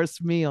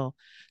 4-course meal.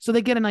 So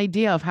they get an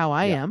idea of how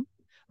I Yeah. am,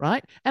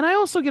 right? And I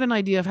also get an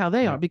idea of how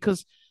they Yeah. are,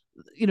 because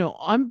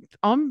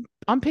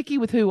I'm picky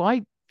with who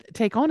I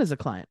take on as a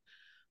client.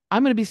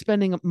 I'm going to be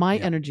spending my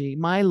Yeah. energy,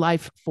 my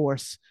life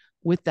force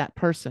with that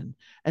person.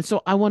 And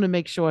so I want to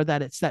make sure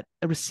that it's that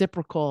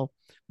reciprocal,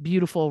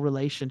 beautiful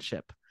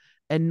relationship,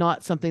 and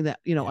not something that,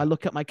 I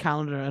look at my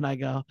calendar and I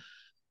go,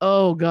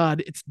 oh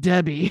God, it's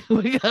Debbie.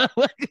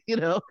 you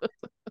know,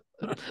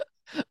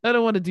 I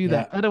don't want to do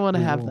that. Yeah. I don't want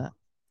to We've have all that.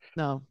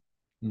 No.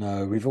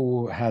 No, we've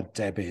all had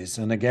Debbies.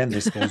 And again,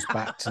 this goes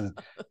back to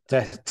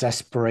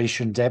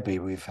desperation Debbie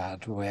we've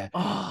had, where,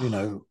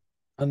 Oh,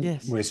 and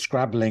yes. we're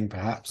scrabbling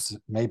perhaps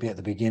maybe at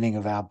the beginning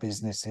of our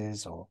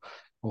businesses, or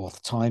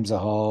times are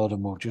hard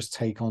and we'll just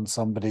take on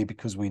somebody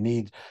because we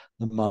need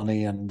the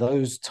money. And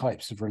those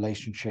types of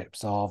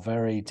relationships are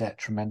very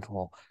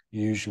detrimental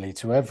usually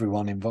to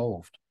everyone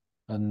involved.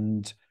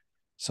 And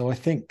so I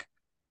think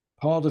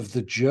part of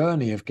the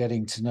journey of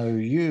getting to know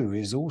you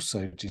is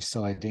also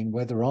deciding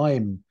whether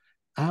am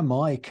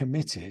I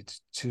committed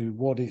to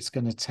what it's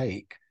going to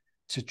take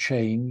to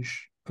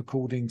change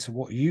according to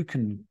what you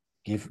can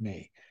give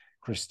me,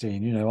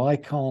 Christine. I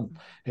can't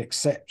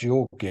accept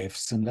your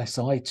gifts unless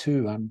I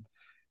too am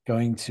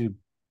going to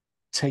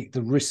take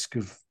the risk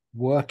of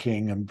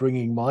working and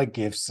bringing my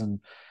gifts and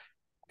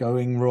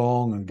going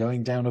wrong and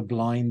going down a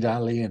blind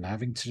alley and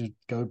having to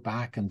go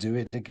back and do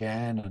it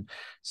again. And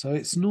so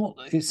it's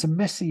a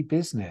messy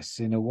business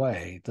in a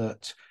way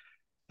that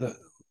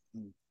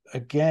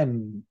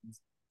again,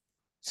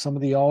 some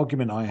of the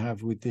argument I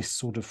have with this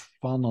sort of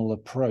funnel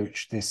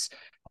approach, this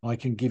I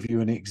can give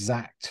you an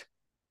exact,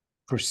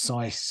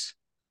 precise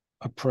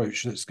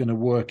approach that's going to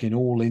work in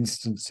all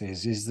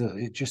instances, is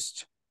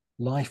that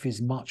life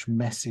is much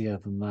messier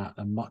than that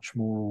and much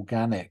more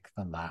organic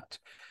than that.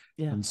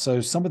 Yeah. And so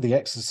some of the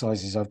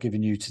exercises I've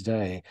given you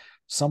today,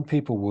 some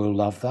people will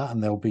love that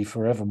and they'll be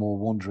forevermore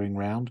wandering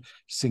around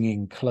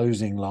singing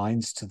closing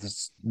lines to the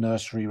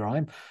nursery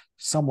rhyme.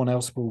 Someone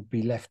else will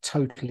be left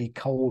totally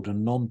cold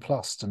and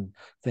nonplussed and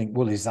think,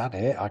 well, is that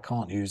it? I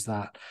can't use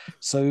that.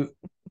 So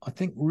I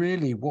think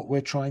really what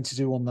we're trying to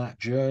do on that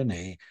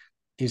journey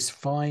is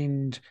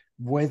find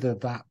whether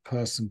that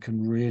person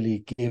can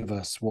really give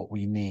us what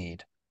we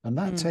need. And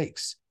that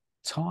takes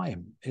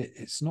time.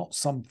 It's not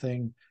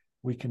something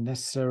we can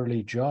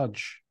necessarily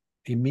judge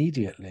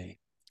immediately,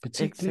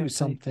 particularly with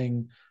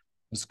something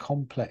as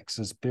complex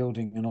as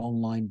building an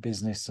online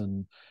business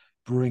and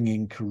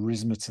bringing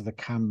charisma to the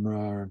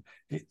camera.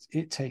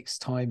 It takes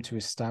time to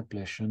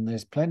establish, and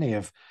there's plenty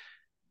of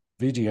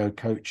video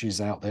coaches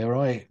out there.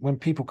 When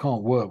people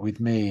can't work with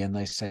me and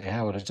they say,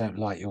 Howard, I don't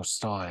like your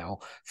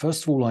style,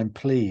 first of all, I'm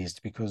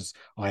pleased because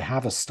I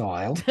have a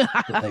style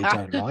that they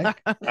don't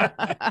like.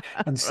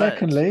 And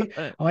secondly,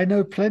 Right. I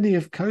know plenty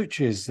of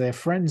coaches, they're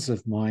friends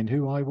of mine,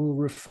 who I will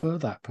refer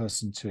that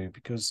person to,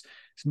 because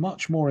it's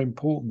much more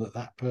important that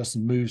that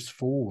person moves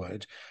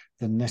forward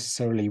than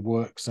necessarily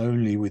works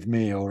only with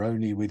me or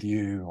only with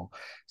you.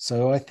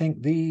 So I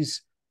think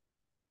these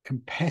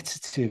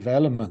competitive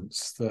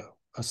elements that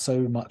are so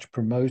much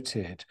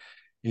promoted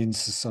in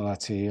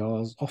society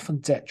are often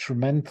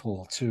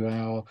detrimental to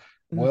our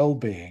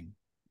well-being.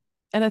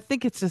 And I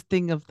think it's a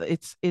thing of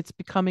it's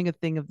becoming a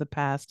thing of the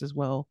past as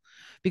well,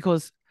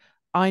 because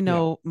I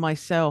know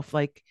myself,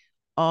 like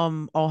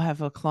I'll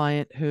have a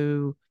client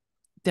who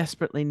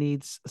desperately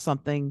needs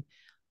something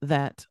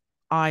that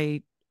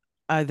I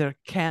either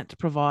can't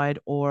provide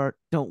or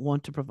don't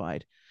want to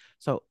provide.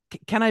 So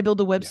can I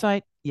build a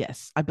website?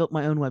 Yes, I built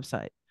my own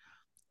website.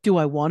 Do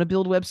I want to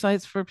build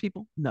websites for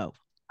people? No.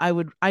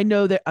 I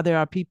know that there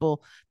are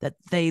people that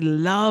they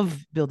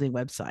love building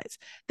websites.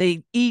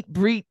 They eat,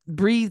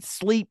 breathe,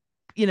 sleep,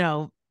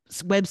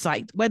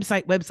 website.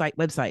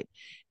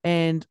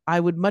 And I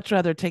would much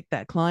rather take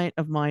that client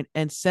of mine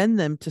and send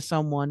them to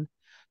someone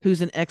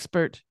who's an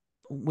expert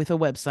with a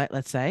website,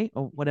 let's say,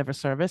 or whatever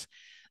service,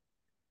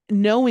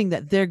 knowing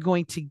that they're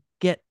going to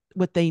get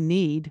what they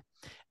need.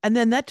 And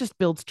then that just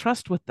builds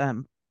trust with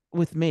them,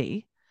 with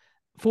me,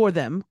 for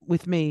them,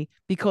 with me,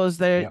 because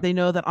they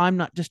know that I'm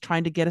not just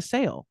trying to get a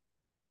sale.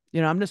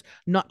 I'm just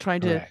not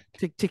trying to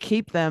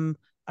keep them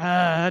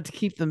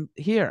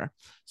here.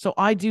 So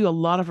I do a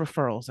lot of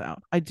referrals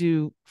out. I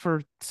do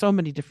for so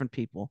many different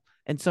people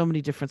and so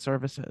many different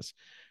services,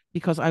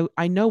 because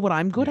I know what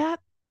I'm good at.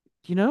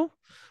 I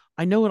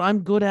know what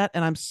I'm good at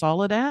and I'm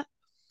solid at.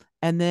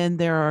 And then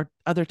there are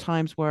other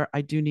times where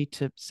I do need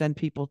to send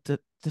people to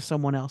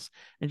someone else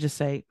and just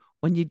say,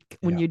 when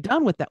you're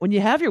done with that, when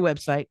you have your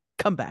website,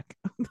 come back.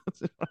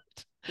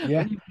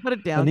 Yeah. When you put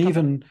it down.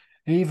 And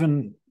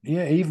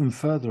even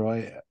further,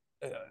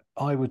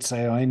 I would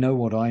say I know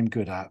what I'm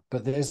good at,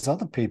 but there's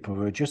other people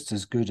who are just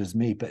as good as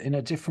me, but in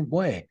a different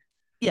way.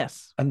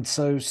 Yes. And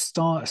so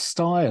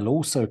style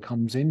also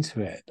comes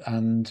into it,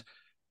 and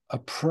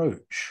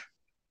approach.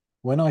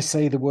 When I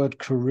say the word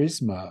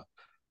charisma,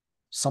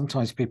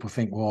 sometimes people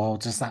think, well,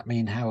 does that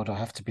mean, Howard, I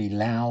have to be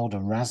loud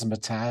and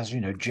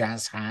razzmatazz,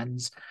 jazz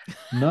hands?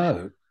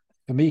 No,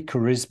 for me,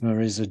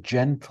 charisma is a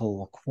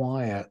gentle,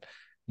 quiet,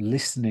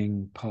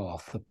 listening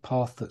path, a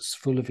path that's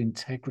full of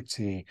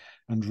integrity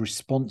and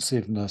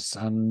responsiveness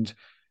and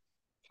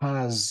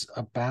has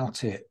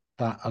about it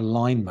that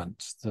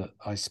alignment that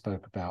I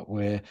spoke about,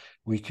 where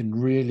we can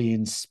really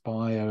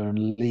inspire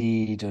and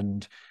lead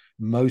and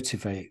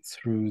motivate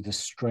through the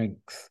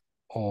strength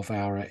of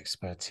our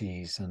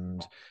expertise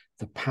and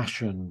the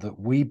passion that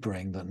we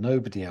bring that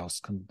nobody else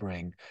can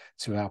bring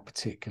to our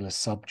particular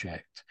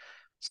subject.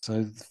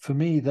 So for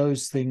me,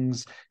 those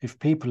things, if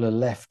people are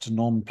left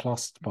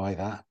nonplussed by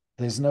that,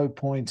 there's no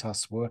point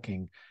us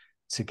working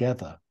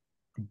together.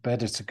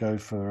 Better to go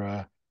for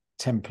a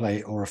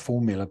template or a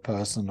formula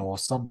person or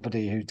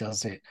somebody who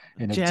does it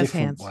in a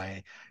different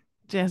way.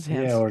 Jazz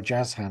hands. Yeah, or a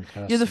jazz hand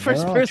person. You're the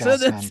first person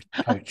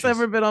that's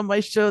ever been on my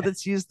show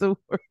that's used the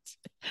words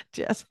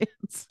jazz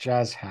hands.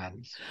 Jazz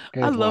hands.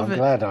 Good. I love I'm it.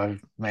 glad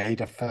I've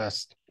made a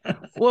first.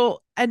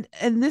 Well, and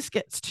this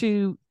gets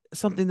to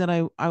something that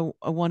I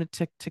wanted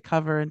to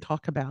cover and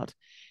talk about.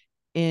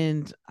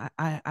 And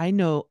I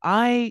know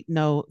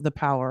the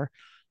power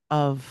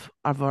of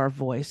our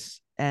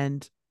voice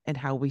and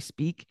how we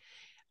speak,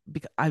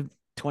 because I've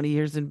 20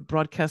 years in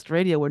broadcast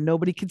radio where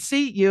nobody can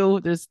see you.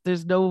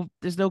 There's no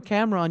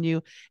camera on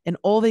you, and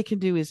all they can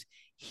do is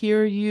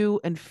hear you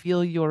and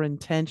feel your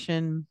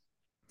intention.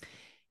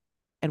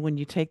 And when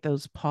you take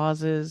those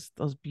pauses,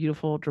 those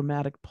beautiful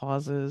dramatic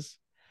pauses,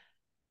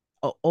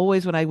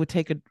 always when I would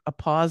take a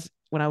pause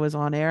when I was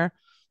on air,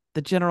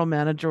 the general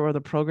manager or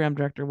the program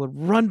director would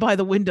run by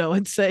the window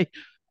and say,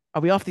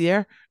 "Are we off the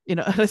air?"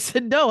 And I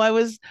said,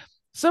 "No,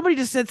 somebody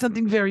just said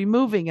something very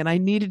moving and I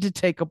needed to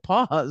take a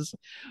pause."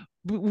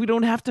 We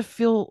don't have to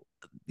fill,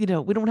 we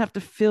don't have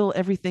to fill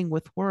everything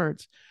with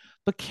words.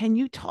 But can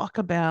you talk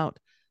about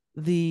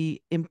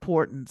the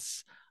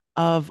importance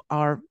of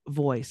our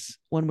voice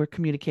when we're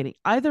communicating,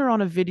 either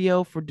on a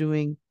video for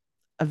doing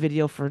a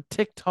video for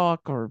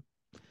TikTok or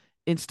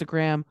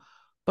Instagram,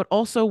 but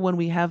also when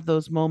we have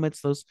those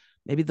moments,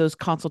 maybe those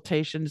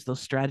consultations, those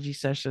strategy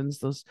sessions,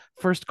 those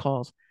first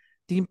calls,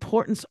 the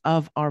importance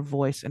of our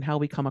voice and how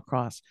we come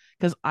across.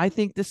 Because I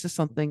think this is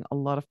something a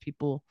lot of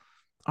people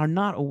are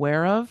not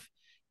aware of,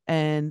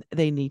 and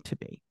they need to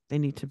be. They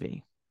need to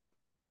be.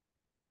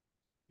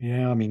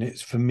 Yeah, I mean,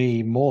 it's for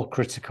me more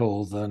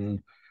critical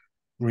than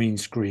green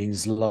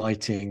screens,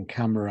 lighting,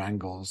 camera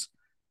angles,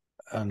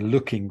 and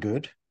looking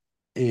good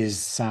is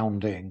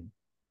sounding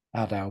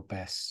at our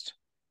best.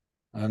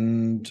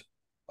 And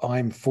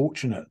I'm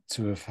fortunate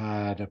to have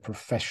had a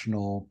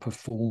professional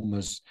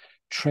performer's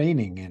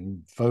training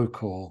in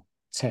vocal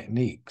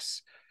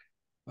techniques.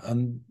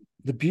 And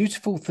the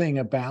beautiful thing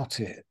about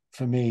it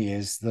for me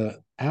is that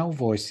our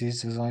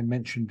voices, as I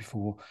mentioned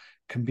before,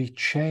 can be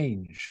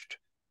changed.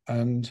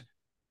 And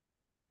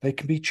they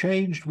can be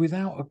changed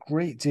without a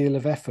great deal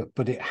of effort,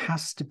 but it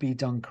has to be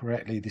done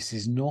correctly. This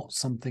is not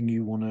something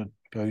you want to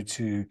go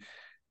to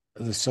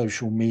the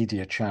social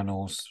media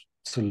channels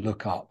to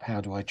look up.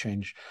 How do I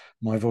change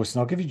my voice?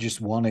 And I'll give you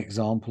just one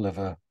example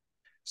of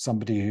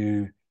somebody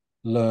who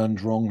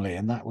learned wrongly,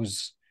 and that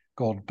was,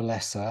 God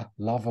bless her,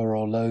 love her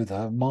or loathe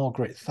her,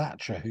 Margaret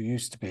Thatcher, who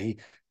used to be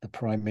the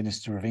Prime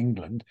Minister of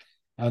England.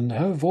 And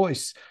her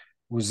voice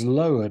was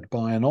lowered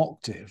by an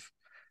octave,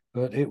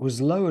 but it was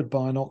lowered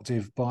by an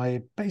octave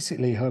by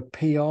basically her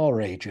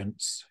PR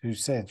agents, who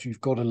said,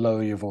 you've got to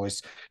lower your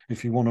voice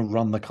if you want to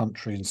run the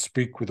country and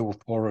speak with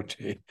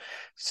authority.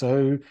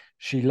 So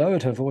she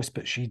lowered her voice,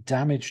 but she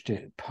damaged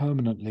it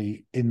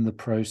permanently in the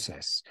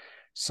process.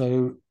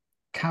 So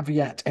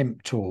caveat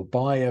emptor,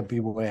 buyer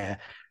beware.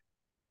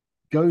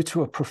 Go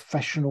to a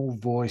professional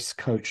voice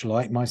coach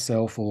like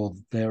myself, or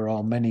there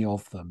are many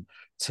of them,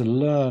 to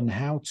learn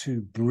how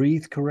to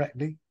breathe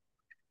correctly,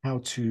 how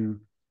to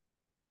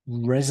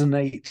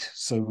resonate.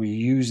 So we're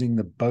using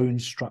the bone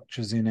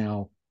structures in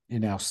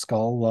our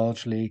skull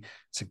largely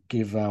to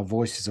give our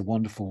voices a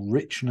wonderful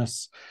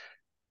richness,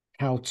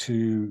 how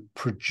to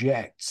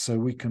project so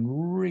we can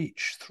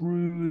reach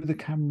through the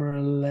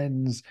camera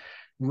lens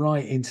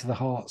right into the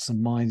hearts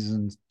and minds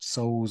and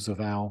souls of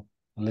our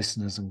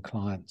listeners and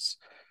clients.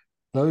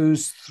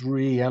 Those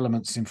three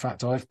elements, in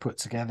fact, I've put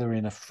together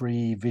in a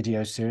free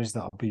video series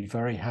that I'll be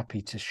very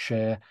happy to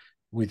share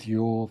with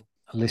your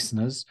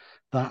listeners.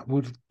 That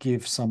would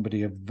give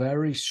somebody a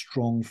very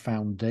strong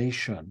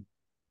foundation.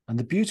 And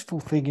the beautiful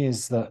thing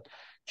is that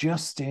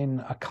just in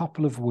a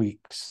couple of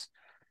weeks,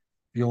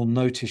 you'll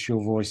notice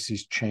your voice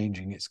is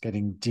changing. It's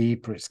getting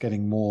deeper. It's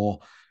getting more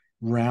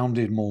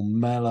rounded, more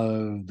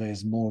mellow.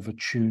 There's more of a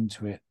tune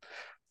to it.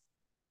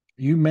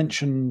 You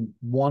mentioned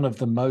one of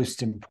the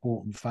most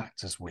important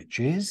factors, which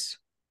is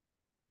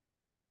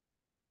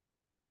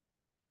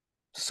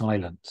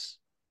silence.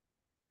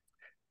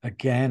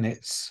 Again,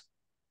 it's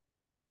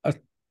a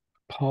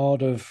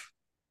part of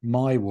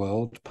my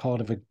world, part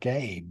of a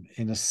game,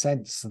 in a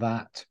sense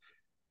that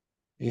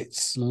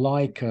it's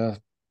like a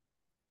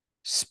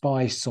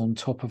spice on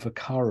top of a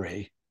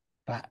curry,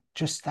 that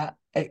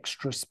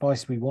extra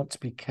spice. We want to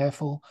be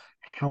careful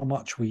how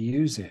much we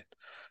use it.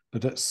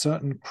 But at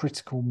certain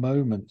critical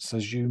moments,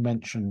 as you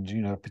mentioned,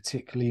 a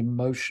particularly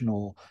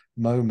emotional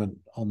moment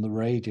on the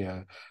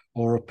radio,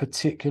 or a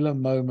particular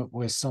moment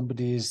where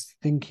somebody is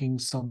thinking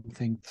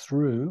something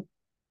through,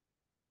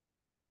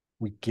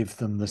 we give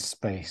them the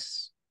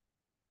space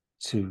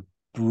to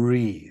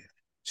breathe,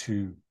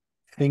 to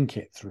think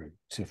it through,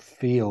 to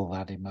feel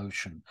that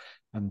emotion,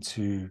 and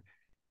to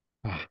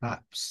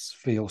perhaps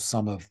feel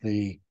some of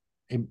the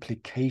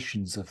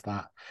implications of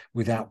that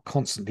without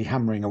constantly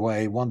hammering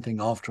away one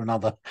thing after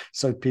another,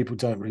 so people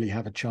don't really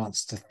have a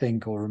chance to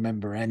think or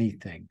remember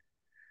anything.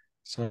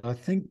 So I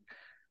think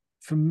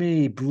for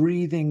me,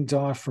 breathing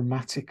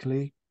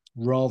diaphragmatically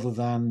rather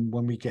than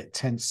when we get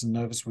tense and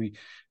nervous, we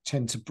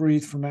tend to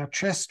breathe from our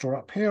chest or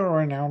up here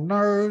or in our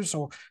nose,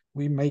 or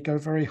we may go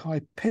very high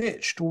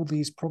pitched, all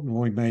these problems.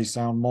 We may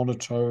sound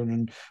monotone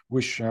and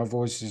wish our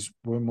voices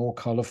were more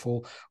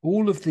colorful.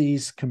 All of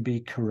these can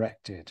be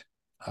corrected.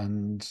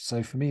 And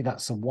so for me,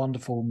 that's a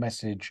wonderful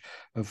message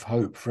of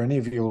hope for any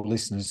of your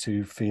listeners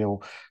who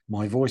feel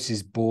my voice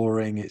is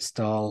boring, it's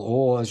dull,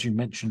 or as you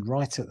mentioned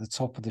right at the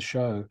top of the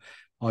show,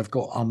 I've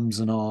got ums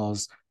and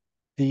ahs.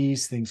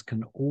 These things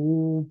can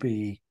all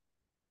be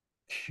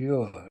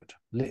cured,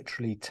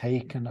 literally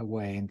taken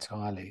away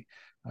entirely.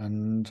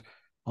 And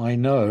I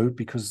know,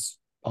 because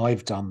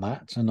I've done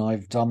that, and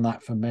I've done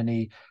that for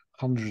many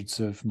hundreds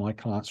of my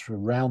clients from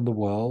around the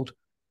world,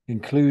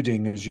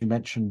 including, as you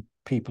mentioned,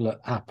 people at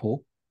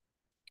Apple.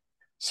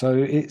 So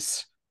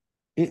it's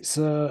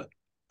a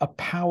a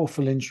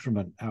powerful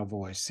instrument, our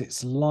voice.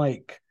 It's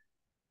like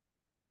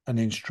an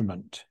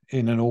instrument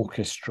in an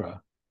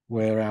orchestra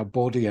where our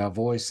body, our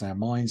voice, our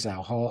minds,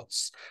 our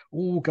hearts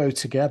all go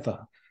together.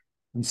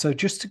 And so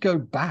just to go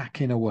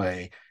back in a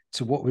way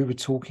to what we were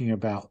talking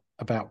about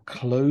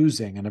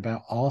closing and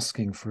about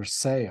asking for a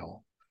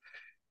sale,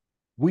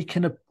 we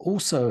can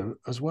also,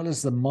 as well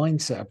as the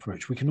mindset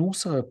approach, we can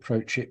also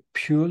approach it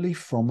purely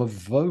from a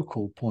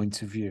vocal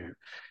point of view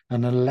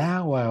and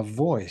allow our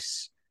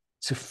voice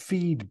to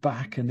feed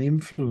back and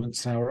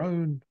influence our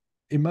own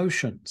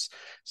emotions.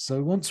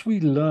 So once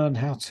we learn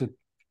how to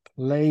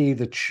play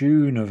the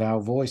tune of our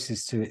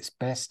voices to its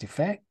best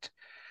effect,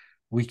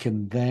 we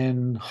can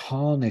then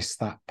harness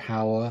that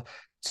power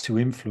to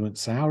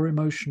influence our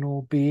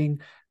emotional being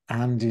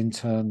and in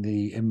turn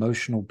the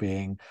emotional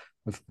being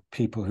of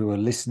people who are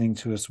listening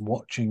to us,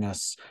 watching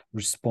us,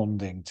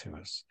 responding to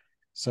us.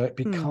 So it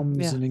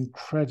becomes Yeah. an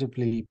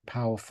incredibly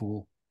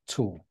powerful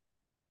tool.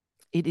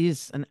 It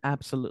is an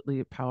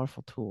absolutely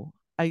powerful tool.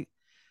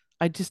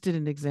 I just did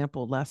an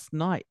example last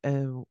night.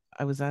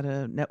 I was at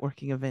a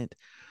networking event,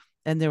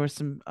 and there were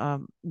some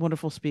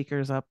wonderful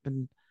speakers up,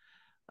 and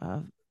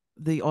uh,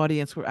 the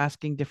audience were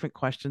asking different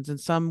questions, and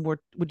some would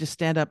just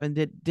stand up and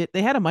did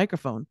they had a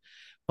microphone,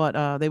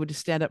 but they would just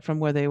stand up from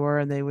where they were,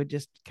 and they would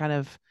just kind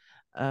of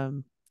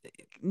um,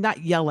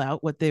 not yell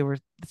out what they were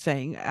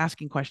saying,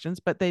 asking questions,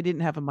 but they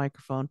didn't have a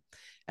microphone.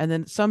 And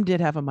then some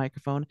did have a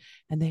microphone,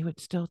 and they would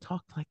still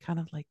talk like kind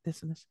of like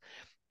this and this.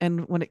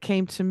 And when it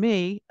came to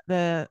me,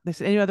 they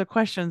said, "Any other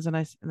questions?" And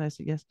I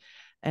said, "Yes."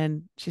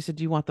 And she said,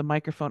 "Do you want the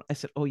microphone?" I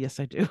said, "Oh, yes,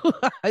 I do."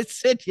 I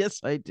said, "Yes,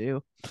 I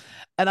do."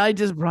 And I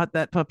just brought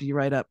that puppy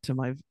right up to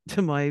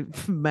my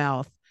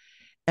mouth,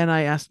 and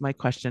I asked my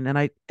question, and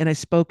I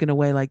spoke in a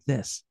way like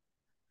this,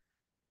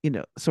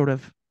 sort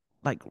of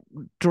like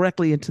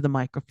directly into the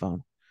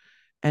microphone,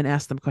 and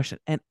asked them a question.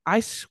 And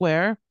I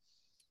swear,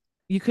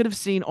 you could have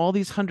seen all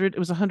these hundred. It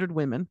was 100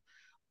 women.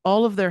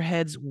 All of their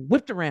heads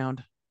whipped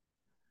around.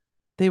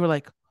 They were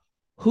like,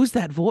 "Who's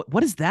that voice?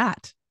 What is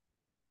that?"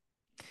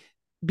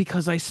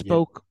 Because I Yeah,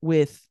 spoke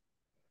with,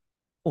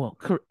 well,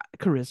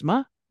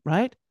 charisma,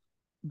 right?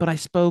 But I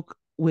spoke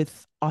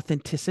with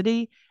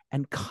authenticity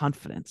and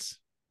confidence.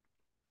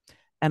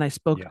 And I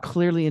spoke yeah,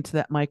 clearly into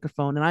that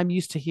microphone. And I'm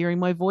used to hearing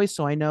my voice.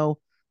 So I know,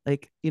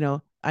 like,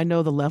 I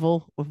know the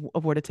level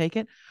of where to take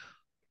it.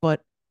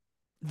 But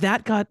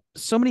that got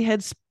so many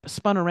heads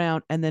spun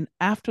around. And then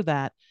after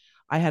that,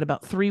 I had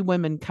about 3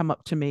 women come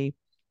up to me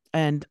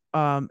and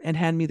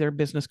hand me their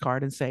business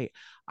card and say,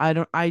 I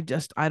don't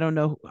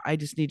know, I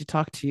just need to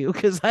talk to you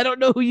because I don't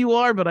know who you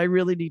are, but I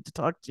really need to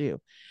talk to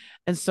you.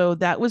 And so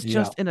that was yeah,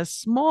 just in a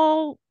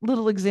small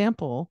little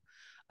example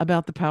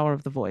about the power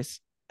of the voice.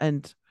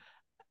 And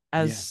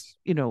as yes,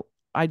 you know,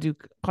 I do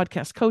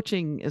podcast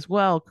coaching as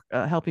well,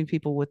 helping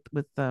people with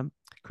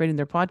creating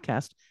their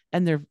podcast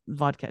and their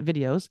vodka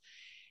videos.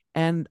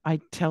 And I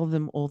tell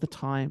them all the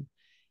time,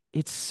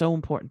 it's so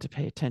important to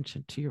pay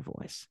attention to your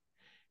voice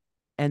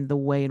and the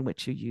way in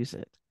which you use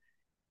it.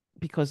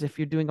 Because if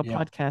you're doing a yeah,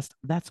 podcast,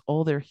 that's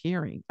all they're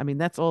hearing. I mean,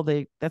 that's all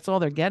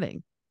they're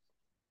getting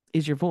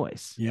is your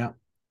voice, yeah,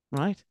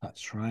 right?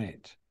 that's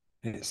right.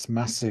 It's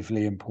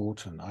massively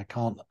important. I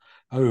can't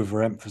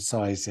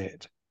overemphasize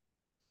it.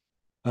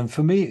 And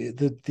for me,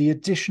 the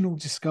additional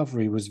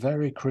discovery was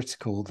very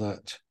critical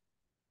that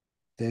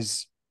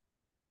there's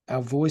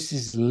our voice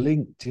is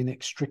linked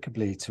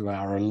inextricably to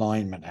our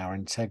alignment, our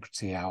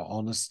integrity, our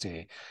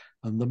honesty.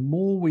 And the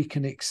more we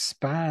can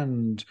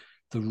expand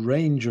the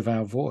range of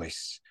our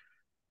voice,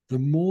 the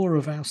more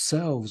of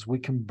ourselves we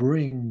can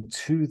bring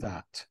to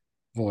that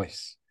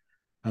voice.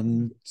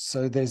 And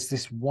so there's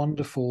this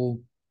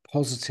wonderful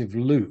positive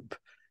loop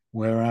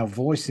where our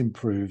voice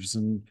improves,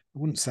 and I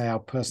wouldn't say our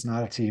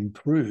personality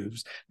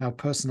improves, our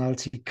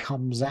personality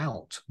comes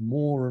out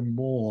more and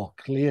more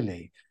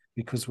clearly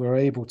because we're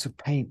able to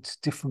paint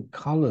different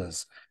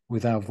colors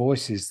with our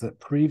voices that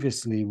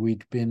previously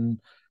we'd been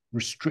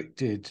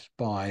restricted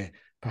by,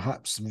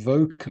 perhaps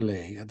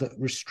vocally, that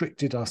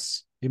restricted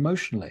us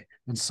emotionally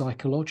and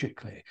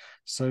psychologically.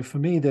 So for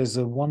me, there's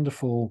a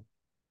wonderful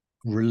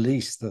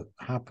release that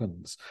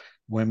happens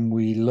when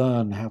we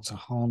learn how to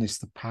harness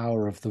the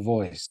power of the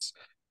voice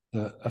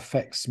that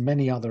affects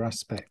many other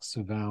aspects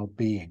of our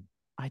being.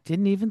 I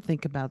didn't even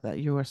think about that.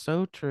 You are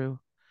so true.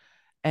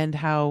 And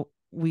how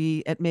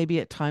we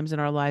at times in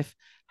our life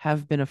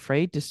have been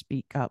afraid to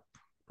speak up,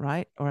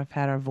 right? Or have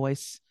had our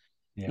voice,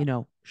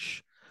 Yeah.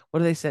 shh. What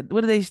do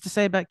they used to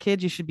say about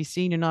kids? You should be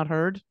seen, you're not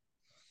heard.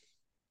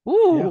 Yeah.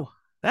 Ooh,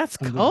 that's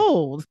And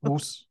cold.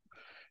 also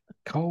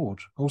cold.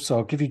 Also,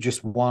 I'll give you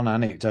just one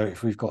anecdote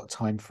if we've got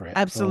time for it.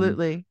 From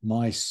Absolutely.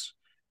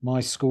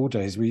 my school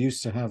days, we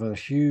used to have a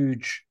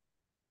huge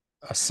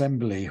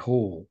assembly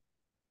hall,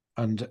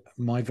 and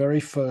my very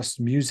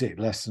first music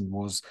lesson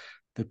was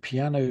the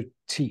piano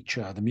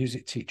teacher, the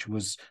music teacher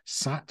was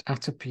sat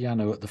at a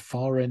piano at the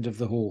far end of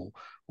the hall.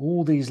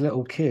 All these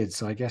little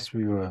kids, I guess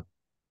we were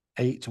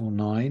 8 or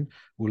 9,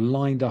 were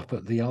lined up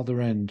at the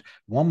other end,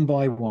 one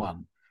by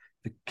one.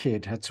 the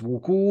kid had to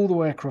walk all the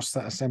way across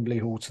that assembly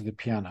hall to the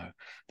piano.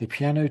 The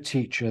piano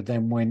teacher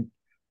then went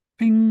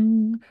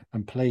ping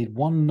and played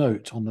one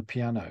note on the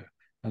piano,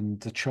 and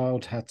the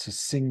child had to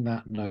sing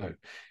that note.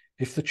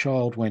 If the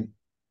child went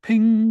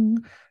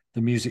ping,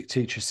 the music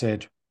teacher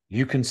said,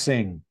 "You can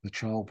sing." The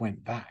child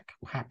went back,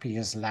 happy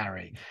as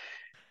Larry.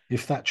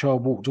 If that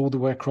child walked all the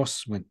way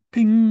across, went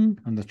ping,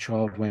 and the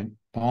child went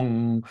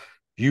bong,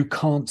 "You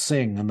can't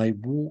sing." And they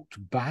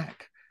walked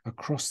back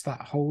across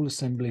that whole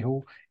assembly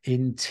hall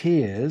in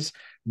tears,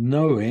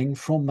 knowing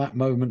from that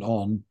moment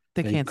on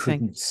they can't sing.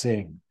 couldn't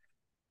sing.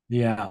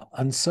 Yeah.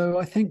 And so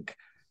I think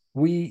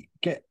we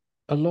get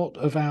a lot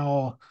of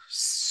our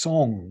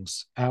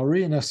songs, our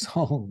inner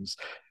songs,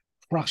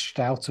 crushed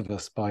out of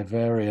us by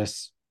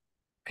various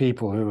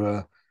people who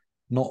are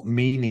not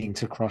meaning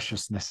to crush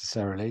us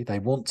necessarily. They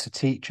want to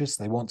teach us,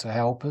 they want to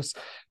help us,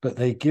 but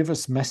they give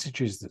us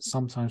messages that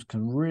sometimes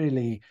can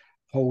really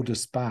hold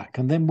us back.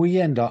 And then we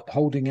end up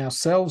holding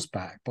ourselves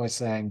back by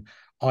saying,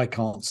 "I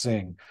can't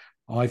sing.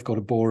 I've got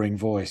a boring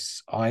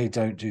voice. I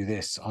don't do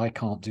this. I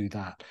can't do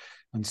that."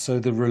 And so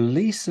the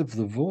release of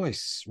the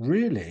voice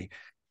really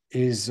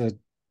is a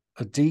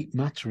deep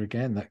matter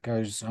again that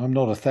goes, I'm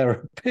not a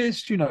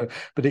therapist,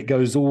 but it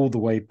goes all the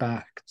way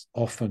back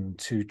often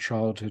to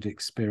childhood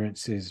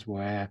experiences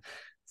where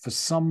for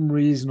some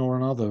reason or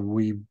another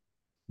we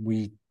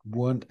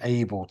weren't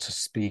able to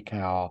speak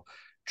our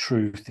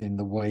truth in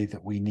the way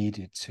that we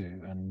needed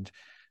to, and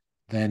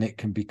then it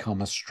can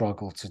become a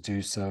struggle to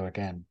do so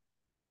again.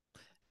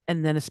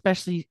 And then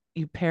especially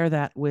you pair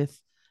that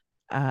with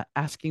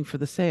asking for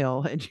the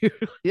sale, and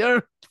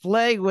you're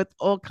playing with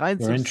all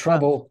kinds You're of in stuff.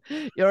 trouble.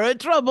 You're in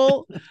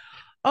trouble.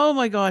 Oh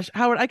my gosh,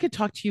 Howard, I could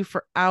talk to you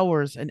for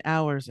hours and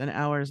hours and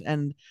hours.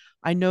 And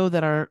I know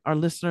that our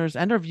listeners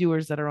and our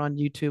viewers that are on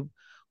YouTube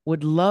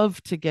would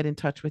love to get in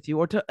touch with you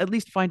or to at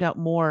least find out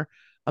more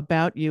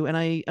about you. And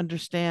I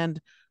understand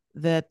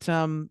that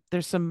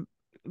there's some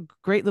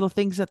great little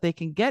things that they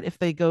can get if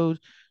they go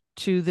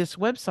to this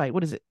website.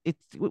 What is it?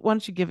 Why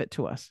don't you give it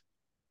to us?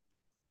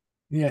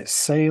 Yeah,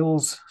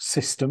 sales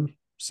system.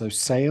 So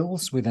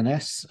sales with an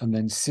S and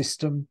then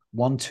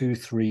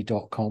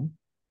system123.com.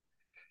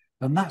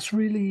 And that's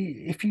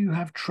really, if you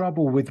have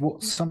trouble with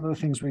what some of the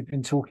things we've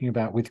been talking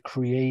about with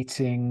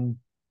creating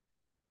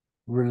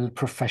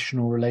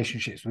professional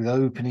relationships, with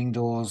opening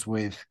doors,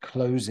 with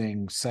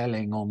closing,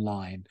 selling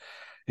online,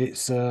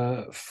 it's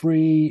a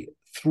free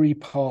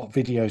 3-part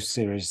video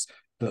series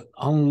that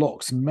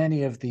unlocks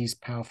many of these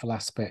powerful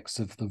aspects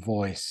of the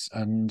voice.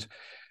 And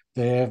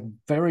they're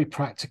very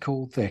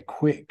practical, they're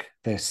quick,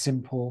 they're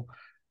simple,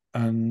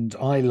 and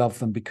I love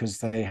them because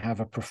they have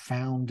a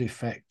profound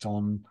effect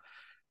on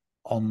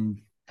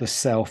the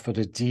self at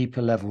a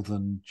deeper level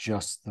than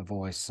just the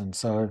voice. And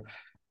so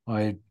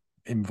I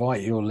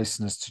invite your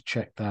listeners to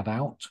check that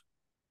out.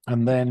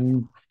 And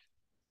then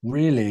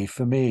really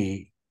for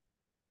me,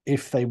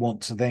 if they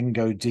want to then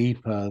go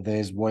deeper,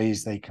 there's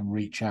ways they can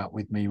reach out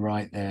with me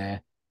right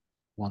there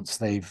once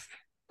they've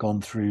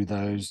gone through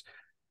those.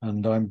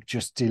 And I'm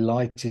just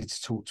delighted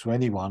to talk to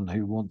anyone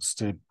who wants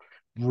to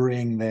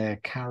bring their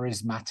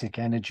charismatic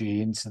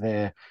energy into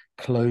their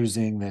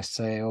closing, their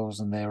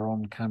sales, and their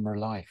on-camera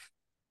life.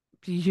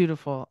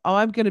 Beautiful. Oh,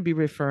 I'm going to be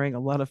referring a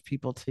lot of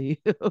people to you.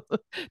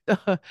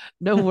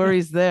 No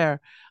worries there.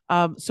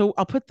 So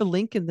I'll put the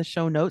link in the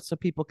show notes so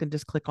people can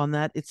just click on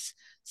that. It's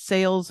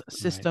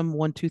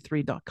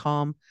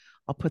salessystem123.com.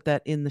 I'll put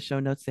that in the show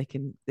notes. They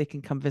can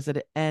come visit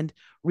it and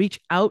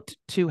reach out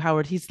to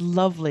Howard. He's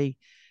lovely.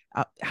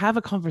 Have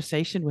a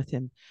conversation with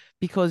him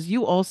because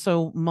you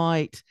also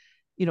might,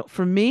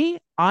 for me,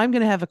 I'm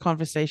going to have a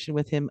conversation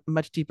with him, a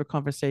much deeper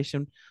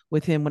conversation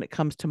with him when it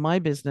comes to my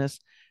business.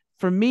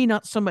 For me,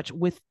 not so much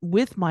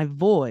with my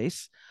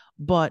voice,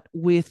 but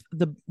with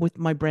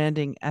my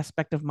branding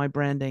aspect of my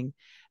branding.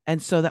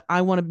 And so that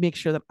I want to make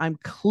sure that I'm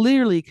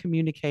clearly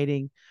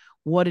communicating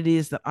what it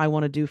is that I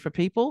want to do for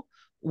people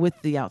with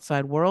the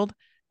outside world.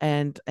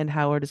 And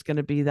Howard is going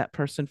to be that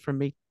person for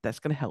me that's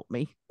going to help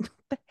me.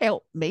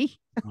 Help me.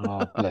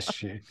 Oh,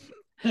 bless you.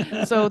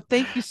 So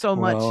thank you so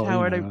much, Well,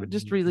 Howard. I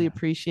just really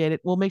appreciate it.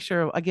 We'll make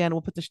sure, again,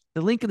 we'll put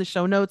the link in the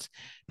show notes.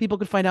 People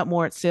can find out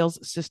more at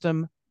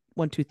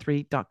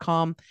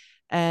salessystem123.com.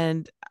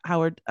 And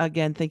Howard,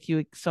 again, thank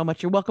you so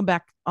much. You're welcome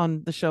back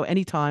on the show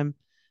anytime.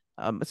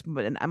 It's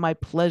been my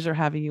pleasure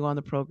having you on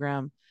the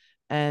program.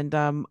 And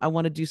I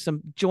want to do some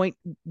joint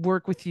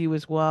work with you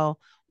as well.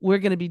 We're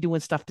going to be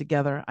doing stuff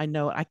together. I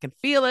know I can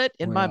feel it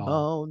in my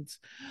bones.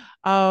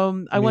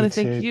 I want to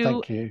thank you.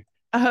 Thank you.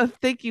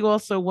 Thank you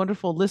also,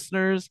 wonderful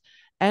listeners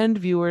and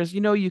viewers.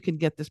 You can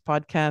get this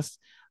podcast.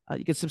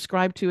 You can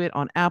subscribe to it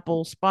on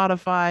Apple,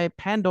 Spotify,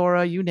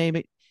 Pandora, you name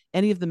it,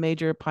 any of the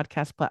major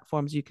podcast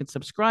platforms. You can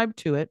subscribe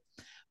to it,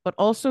 but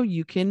also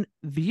you can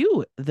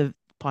view the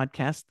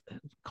podcast,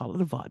 call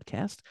it a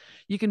vodcast.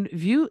 You can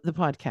view the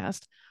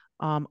podcast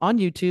on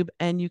YouTube,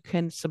 and you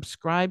can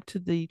subscribe to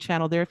the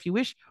channel there if you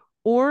wish,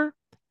 or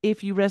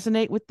if you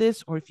resonate with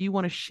this, or if you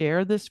want to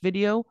share this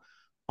video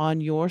on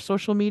your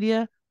social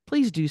media,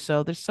 please do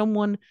so. There's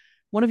someone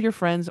one of your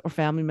friends or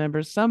family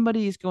members,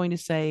 somebody is going to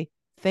say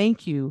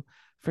thank you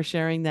for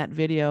sharing that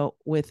video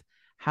with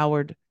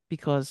Howard,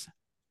 because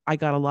I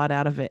got a lot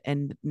out of it.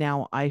 And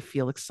now I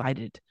feel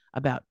excited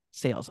about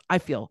sales. I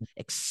feel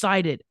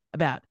excited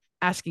about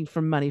asking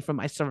for money for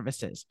my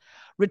services.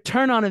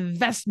 Return on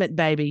investment,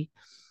 baby.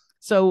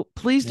 So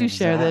please do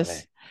share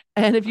this.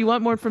 And if you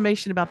want more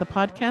information about the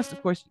podcast,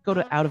 of course, go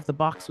to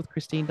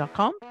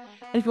outoftheboxwithchristine.com.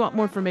 And if you want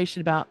more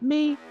information about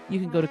me, you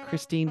can go to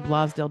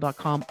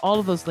christineblasdale.com. All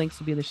of those links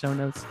will be in the show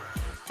notes.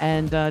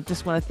 And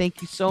just want to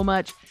thank you so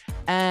much.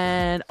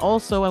 And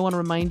also, I want to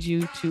remind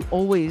you to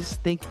always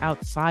think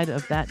outside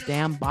of that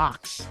damn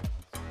box.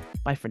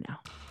 Bye for now.